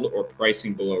pulled or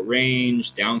pricing below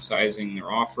range, downsizing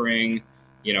their offering,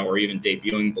 or even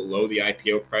debuting below the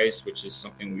IPO price, which is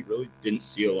something we really didn't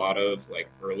see a lot of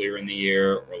earlier in the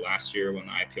year or last year when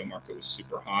the IPO market was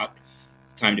super hot,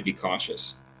 it's time to be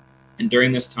cautious. And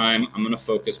during this time, I'm going to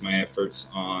focus my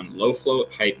efforts on low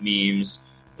float hype memes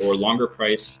or longer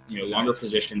positions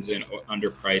in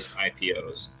underpriced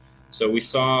IPOs. So we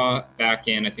saw back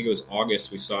in, I think it was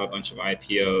August, we saw a bunch of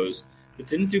IPOs that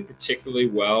didn't do particularly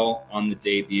well on the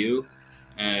debut.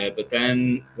 But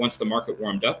then once the market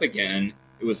warmed up again,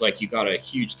 it was like you got a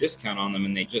huge discount on them,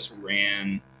 and they just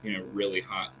ran, really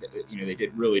hot. They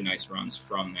did really nice runs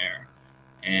from there.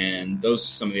 And those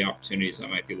are some of the opportunities I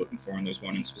might be looking for. And there's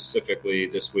one in specifically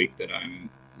this week that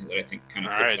I think kind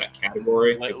of fits that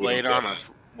category. Lay it on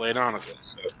us.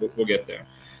 So we'll get there.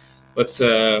 Let's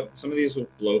some of these will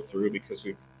blow through because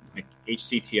we've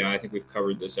HCTI. I think we've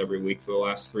covered this every week for the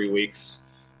last 3 weeks.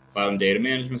 Cloud and data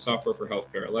management software for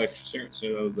healthcare, life insurance.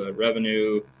 So the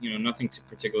revenue, nothing too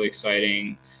particularly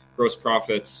exciting. Gross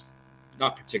profits,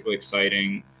 not particularly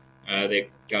exciting. They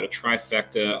got a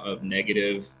trifecta of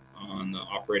negative on the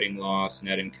operating loss,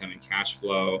 net income, and cash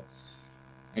flow.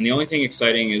 And the only thing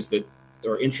exciting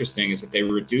interesting is that they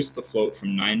reduced the float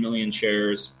from 9 million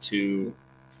shares to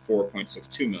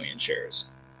 4.62 million shares.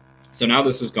 So now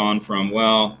this has gone from,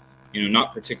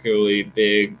 not particularly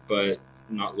big, but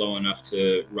not low enough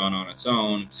to run on its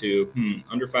own, to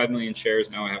under 5 million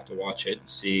shares. Now I have to watch it and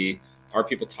see, are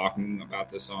people talking about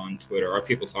this on Twitter? Are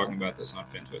people talking about this on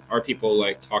FinTwit? Are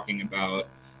people talking about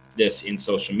this in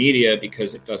social media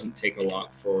because it doesn't take a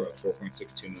lot for a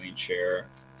 4.62 million share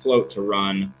float to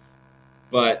run.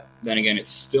 But then again,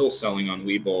 it's still selling on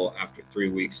Webull after 3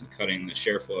 weeks and cutting the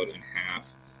share float in half.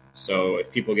 So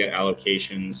if people get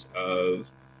allocations of,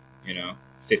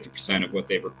 50% of what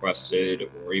they've requested,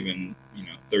 or even,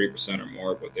 30% or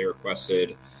more of what they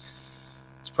requested,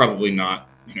 it's probably not,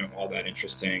 all that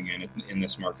interesting. And in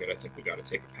this market, I think we got to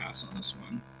take a pass on this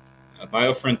one.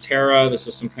 Biofrontera, this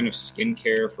is some kind of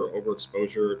skincare for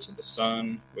overexposure to the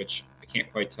sun, which I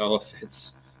can't quite tell if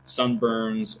it's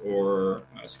sunburns or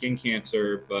skin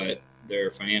cancer, but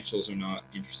their financials are not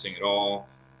interesting at all.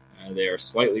 They are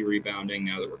slightly rebounding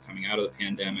now that we're coming out of the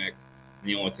pandemic. And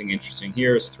the only thing interesting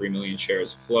here is 3 million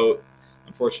shares float.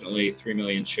 Unfortunately, 3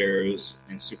 million shares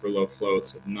and super low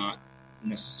floats have not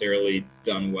necessarily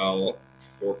done well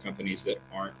for companies that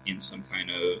aren't in some kind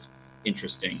of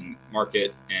interesting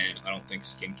market. And I don't think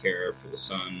skincare for the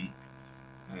sun,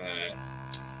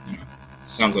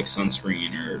 sounds like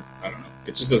sunscreen, or I don't know.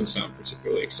 It just doesn't sound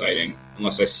particularly exciting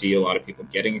unless I see a lot of people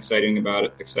getting excited about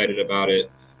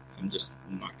it. I'm just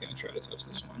not going to try to touch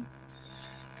this one.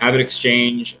 Avid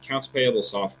Exchange, accounts payable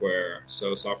software.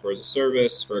 So software as a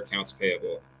service for accounts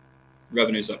payable.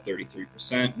 Revenue's up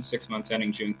 33% in 6 months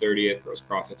ending June 30th. Gross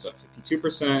profits up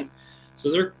 52%. So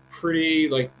those are pretty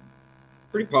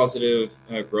positive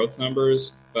growth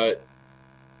numbers, but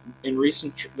the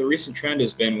recent trend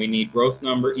has been we need growth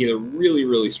number, either really,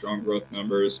 really strong growth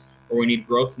numbers, or we need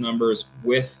growth numbers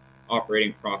with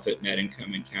operating profit, net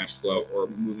income, and cash flow, or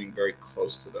moving very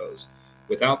close to those.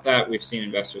 Without that, we've seen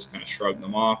investors kind of shrug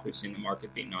them off. We've seen the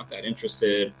market be not that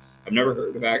interested. I've never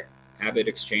heard of Avid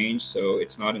Exchange, so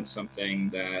it's not in something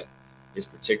that is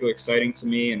particularly exciting to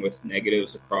me. And with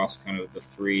negatives across kind of the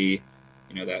three,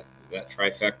 that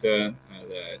trifecta,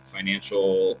 the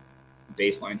financial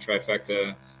baseline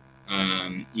trifecta,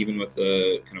 even with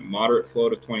the kind of moderate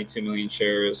float of 22 million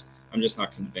shares, I'm just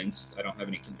not convinced. I don't have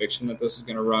any conviction that this is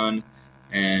going to run.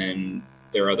 And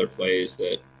there are other plays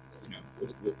that,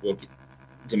 will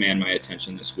demand my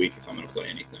attention this week if I'm going to play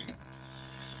anything.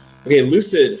 Okay,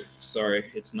 Lucid.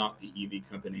 Sorry, it's not the EV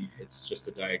company. It's just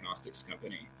a diagnostics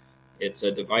company. It's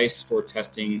a device for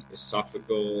testing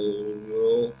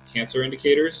esophageal cancer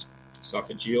indicators.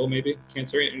 Esophageal, maybe,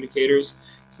 cancer indicators.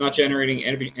 It's not generating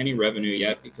any revenue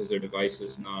yet because their device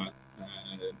is not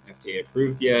FDA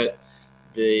approved yet.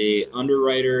 The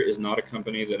underwriter is not a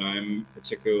company that I'm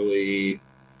particularly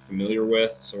familiar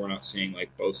with, so we're not seeing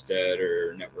like Bosted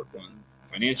or Network One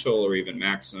Financial or even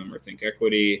Maxim or Think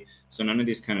Equity. So none of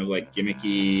these kind of like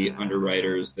gimmicky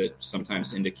underwriters that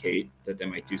sometimes indicate that they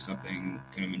might do something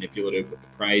kind of manipulative with the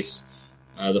price.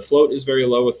 The float is very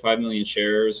low with 5 million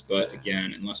shares, but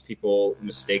again, unless people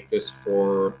mistake this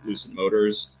for Lucid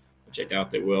Motors, which I doubt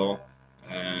they will,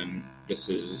 this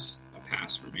is a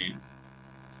pass for me.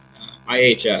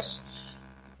 IHS.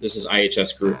 This is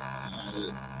IHS Group.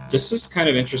 This is kind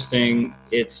of interesting.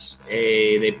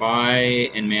 They buy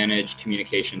and manage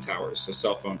communication towers, so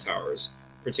cell phone towers,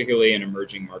 particularly in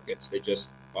emerging markets. They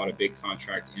just bought a big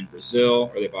contract in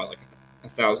Brazil, or they bought like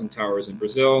 1,000 towers in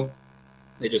Brazil.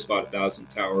 They just bought 1,000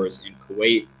 towers in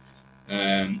Kuwait.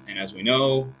 And as we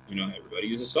know, everybody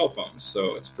uses cell phones,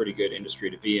 so it's a pretty good industry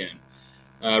to be in.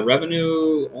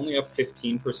 Revenue only up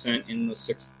 15% in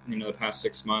the past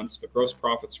 6 months, but gross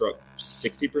profits are up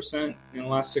 60% in the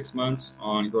last 6 months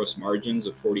on gross margins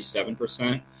of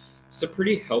 47%. It's a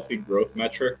pretty healthy growth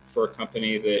metric for a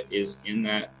company that is in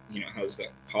that, has that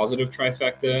positive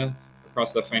trifecta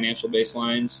across the financial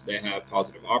baselines. They have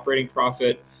positive operating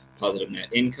profit, positive net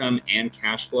income, and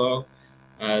cash flow.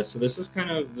 So this is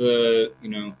kind of the,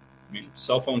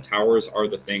 cell phone towers are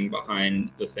the thing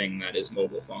behind the thing that is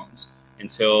mobile phones.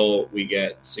 Until we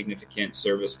get significant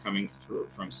service coming through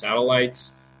from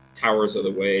satellites, towers are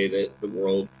the way that the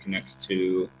world connects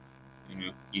to,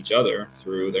 each other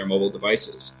through their mobile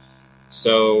devices.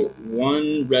 So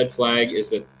one red flag is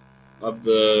that of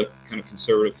the kind of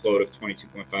conservative float of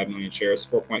 22.5 million shares,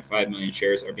 4.5 million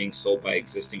shares are being sold by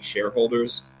existing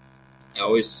shareholders. I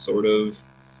always sort of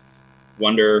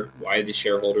wonder why the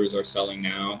shareholders are selling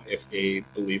now if they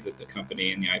believe that the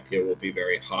company and the IPO will be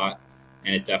very hot.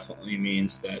 And it definitely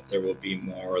means that there will be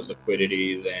more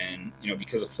liquidity than,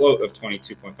 because a float of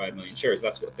 22.5 million shares,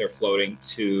 that's what they're floating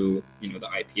to, the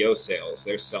IPO sales.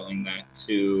 They're selling that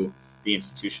to the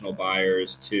institutional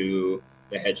buyers, to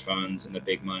the hedge funds and the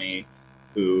big money,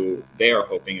 who they are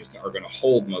hoping are going to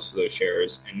hold most of those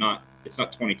shares. And it's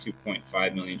not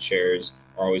 22.5 million shares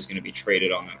are always going to be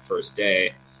traded on that first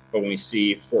day. But when we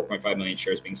see 4.5 million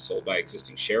shares being sold by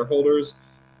existing shareholders,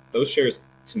 those shares,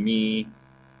 to me,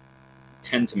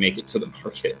 tend to make it to the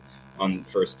market on the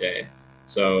first day.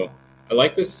 So I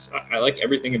like this. I like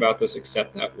everything about this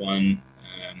except that one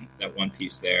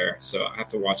piece there. So I have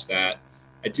to watch that.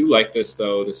 I do like this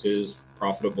though. This is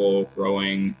profitable,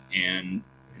 growing, and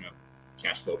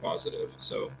cash flow positive.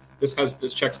 So this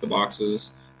checks the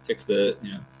boxes, ticks the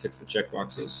check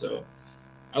boxes. So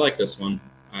I like this one.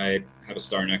 I have a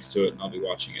star next to it, and I'll be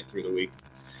watching it through the week.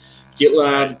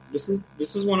 GitLab. This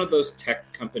is one of those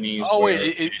tech companies. Oh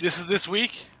wait, this is this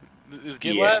week. Is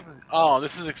GitLab? Yeah. Oh,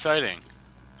 this is exciting.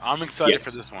 I'm excited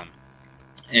for this one.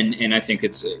 And I think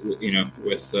it's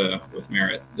with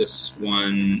merit. This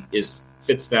one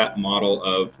fits that model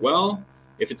of, well,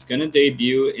 if it's going to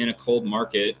debut in a cold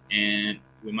market, and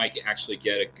we might actually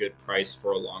get a good price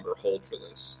for a longer hold for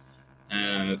this.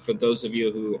 For those of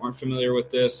you who aren't familiar with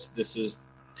this is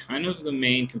kind of the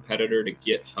main competitor to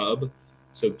GitHub.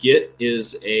 So Git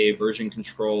is a version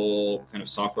control kind of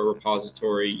software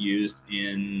repository used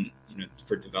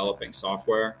for developing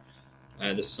software.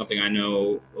 This is something I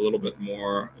know a little bit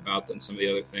more about than some of the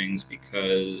other things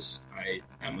because I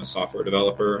am a software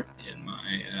developer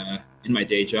in my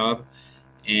day job,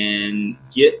 and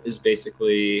Git is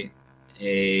basically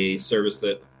a service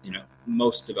that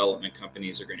most development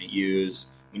companies are going to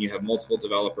use. When you have multiple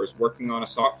developers working on a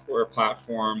software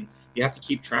platform, you have to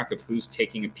keep track of who's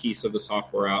taking a piece of the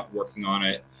software out, working on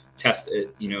it, test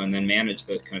it, and then manage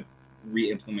the kind of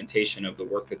re-implementation of the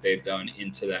work that they've done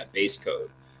into that base code.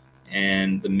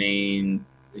 And the main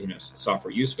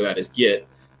software used for that is Git.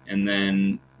 And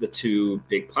then the two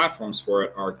big platforms for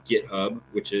it are GitHub,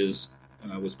 which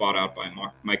was bought out by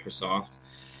Microsoft,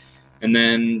 and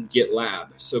then GitLab.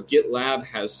 So GitLab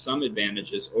has some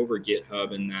advantages over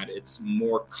GitHub in that it's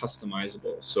more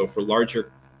customizable. So for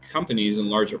larger companies and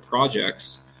larger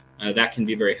projects, that can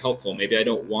be very helpful. Maybe I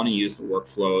don't want to use the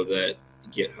workflow that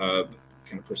GitHub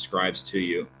kind of prescribes to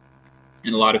you.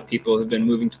 And a lot of people have been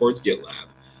moving towards GitLab.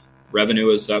 Revenue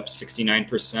is up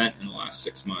 69% in the last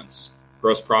 6 months.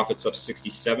 Gross profits up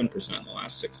 67% in the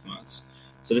last 6 months.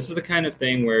 So this is the kind of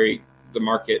thing where the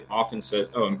market often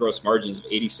says, oh, and gross margins of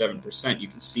 87%, you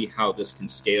can see how this can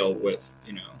scale with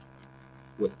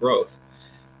growth.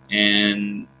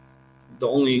 And the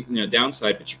only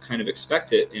downside, but you kind of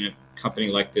expect it in a company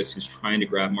like this who's trying to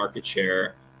grab market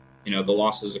share, the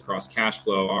losses across cash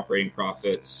flow, operating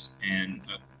profits, and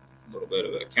a little bit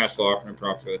of a cash flow, operating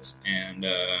profits, and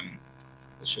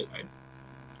I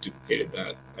duplicated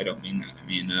that. I don't mean that. I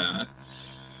mean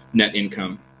net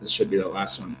income. This should be the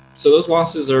last one. So those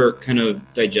losses are kind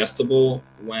of digestible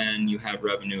when you have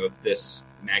revenue of this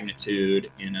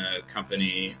magnitude in a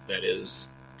company that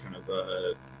is kind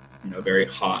of very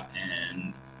hot,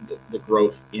 and the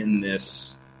growth in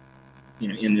this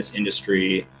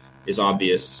industry is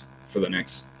obvious for the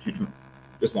next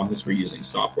as long as we're using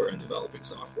software and developing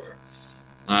software.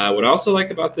 What I also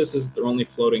like about this is they're only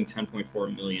floating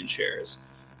 10.4 million shares.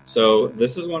 So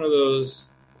this is one of those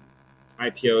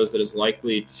IPOs that is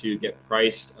likely to get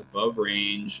priced above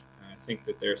range. I think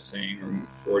that they're saying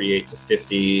 48 to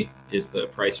 50 is the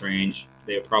price range.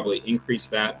 They'll probably increase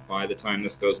that by the time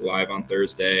this goes live on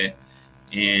Thursday.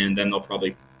 And then they'll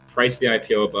probably price the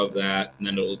IPO above that. And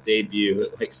then it'll debut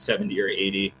at like 70 or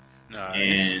 80.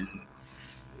 Nice. And,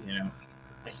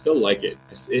 I still like it.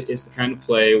 It's the kind of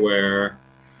play where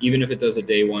even if it does a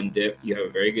day one dip, you have a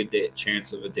very good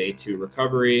chance of a day two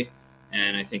recovery.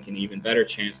 And I think an even better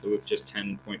chance that with just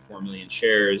 10.4 million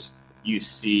shares, you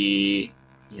see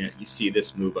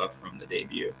this move up from the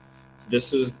debut. So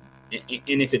this is,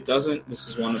 and if it doesn't, this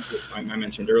is one of the, I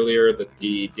mentioned earlier that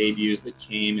the debuts that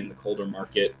came in the colder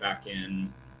market back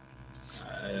in,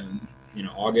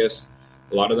 August,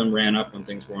 a lot of them ran up when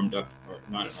things warmed up, or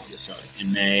not in August, sorry,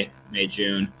 in May,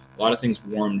 June. A lot of things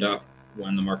warmed up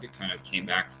when the market kind of came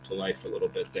back to life a little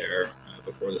bit there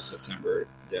before the September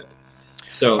dip.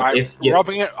 So we're up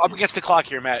against the clock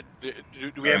here, Matt. Do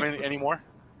we have any more?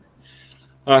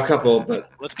 A couple, but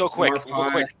let's go quick. We'll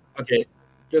go quick. Okay,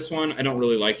 this one I don't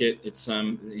really like it. It's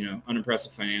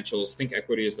unimpressive financials. Think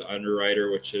Equity is the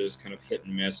underwriter, which is kind of hit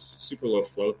and miss. Super low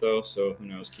float though, so who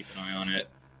knows? Keep an eye on it.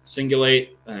 Singulate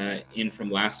in from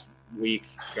last week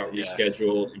got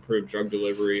rescheduled. Improved drug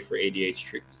delivery for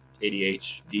ADHD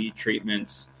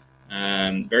treatments.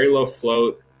 Very low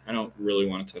float. I don't really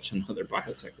want to touch another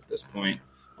biotech at this point.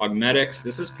 Augmetics,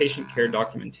 this is patient care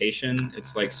documentation.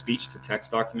 It's like speech to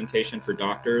text documentation for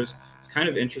doctors. It's kind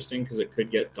of interesting because it could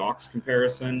get docs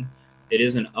comparison. It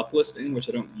is an uplisting, which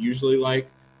I don't usually like.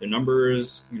 The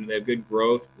numbers, they have good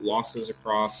growth, losses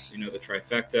across, the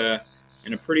trifecta,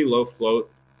 and a pretty low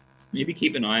float. Maybe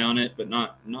keep an eye on it, but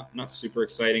not super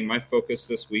exciting. My focus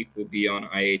this week will be on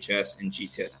IHS and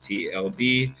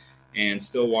GTLB. And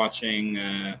still watching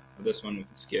this one we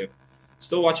can skip.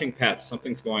 still watching pets.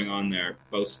 Something's going on there.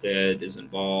 Bosted is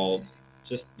involved.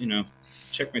 Just,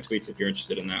 check my tweets if you're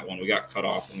interested in that one. We got cut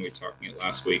off when we were talking it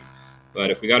last week. But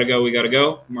if we got to go, we got to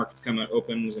go. Market's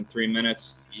opens in 3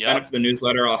 minutes. Yep. Sign up for the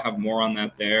newsletter. I'll have more on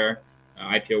that there.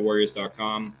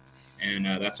 IPOwarriors.com. And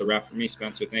that's a wrap for me,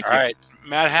 Spencer. Thank you. All right.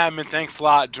 Matt Hammond, thanks a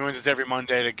lot. Joins us every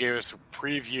Monday to give us a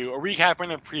recap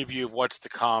and a preview of what's to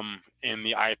come in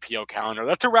the IPO calendar.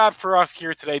 That's a wrap for us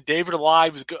here today. David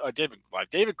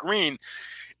Green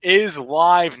is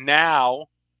live now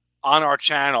on our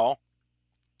channel.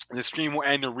 The stream will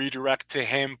end and redirect to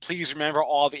him. Please remember,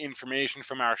 all the information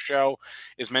from our show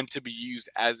is meant to be used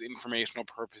as informational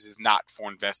purposes, not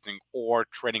for investing or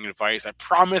trading advice. I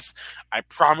promise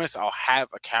I'll have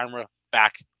a camera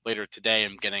back later today.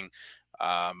 I'm getting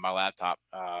my laptop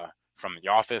from the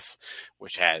office,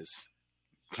 which has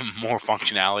more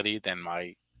functionality than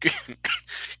my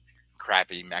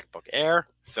crappy MacBook Air.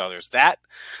 So there's that.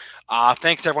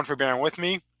 Thanks everyone for bearing with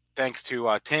me. Thanks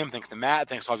to Tim. Thanks to Matt.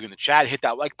 Thanks to all of you in the chat. Hit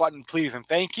that like button, please, and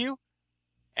thank you.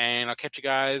 And I'll catch you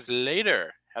guys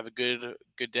later. Have a good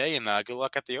day, and good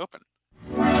luck at the Open.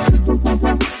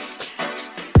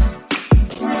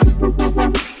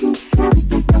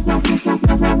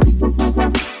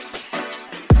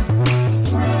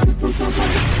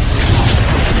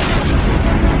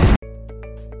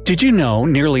 Did you know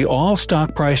nearly all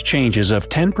stock price changes of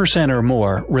 10% or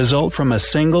more result from a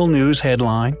single news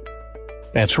headline?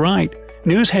 That's right.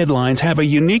 News headlines have a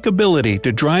unique ability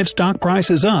to drive stock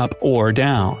prices up or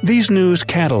down. These news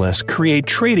catalysts create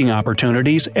trading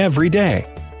opportunities every day.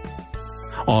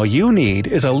 All you need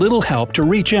is a little help to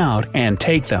reach out and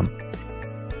take them.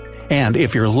 And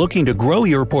if you're looking to grow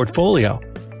your portfolio,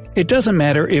 it doesn't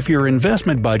matter if your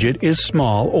investment budget is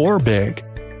small or big.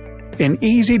 An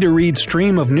easy-to-read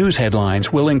stream of news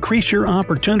headlines will increase your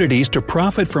opportunities to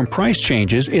profit from price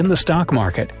changes in the stock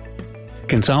market,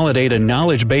 consolidate a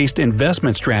knowledge-based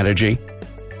investment strategy,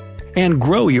 and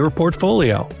grow your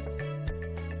portfolio.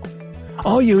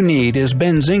 All you need is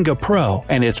Benzinga Pro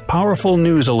and its powerful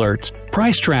news alerts,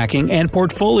 price tracking, and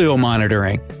portfolio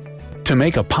monitoring to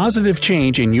make a positive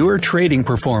change in your trading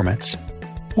performance.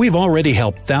 We've already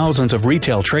helped thousands of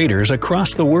retail traders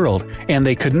across the world, and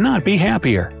they could not be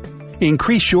happier.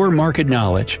 Increase your market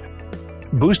knowledge,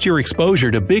 boost your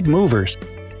exposure to big movers,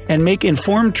 and make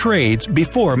informed trades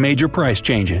before major price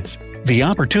changes. The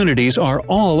opportunities are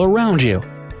all around you.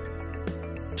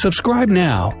 Subscribe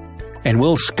now, and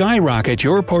we'll skyrocket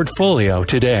your portfolio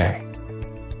today.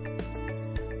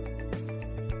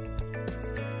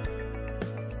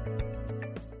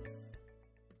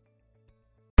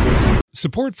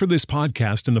 Support for this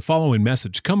podcast and the following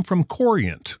message come from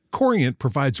Corient. Corient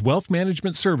provides wealth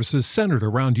management services centered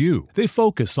around you. They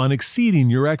focus on exceeding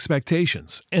your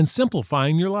expectations and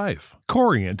simplifying your life.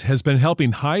 Corient has been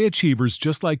helping high achievers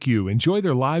just like you enjoy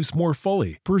their lives more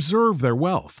fully, preserve their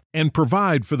wealth, and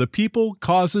provide for the people,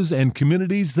 causes, and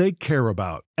communities they care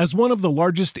about. As one of the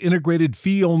largest integrated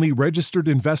fee-only registered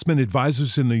investment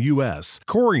advisors in the U.S.,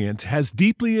 Corient has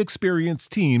deeply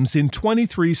experienced teams in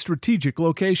 23 strategic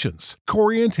locations.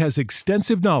 Corient has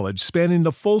extensive knowledge spanning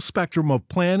the full spectrum of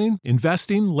planning,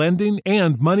 investing, lending,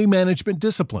 and money management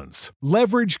disciplines.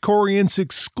 Leverage Corient's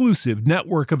exclusive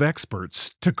network of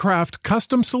experts to craft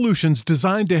custom solutions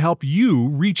designed to help you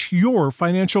reach your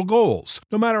financial goals,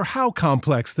 no matter how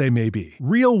complex they may be.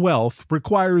 Real wealth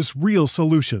requires real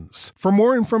solutions. For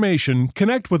more information,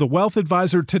 connect with a wealth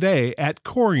advisor today at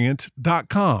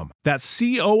Corient.com. That's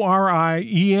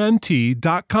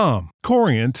Corient.com.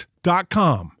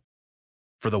 Corient.com.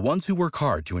 For the ones who work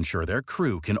hard to ensure their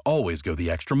crew can always go the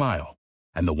extra mile,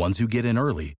 and the ones who get in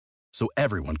early so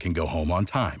everyone can go home on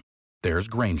time, there's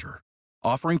Grainger,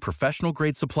 offering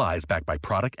professional-grade supplies backed by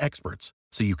product experts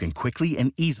so you can quickly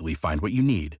and easily find what you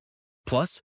need.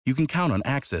 Plus, you can count on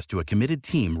access to a committed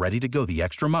team ready to go the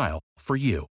extra mile for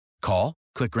you. Call,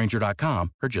 click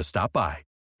Grainger.com, or just stop by.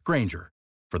 Grainger,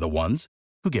 for the ones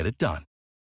who get it done.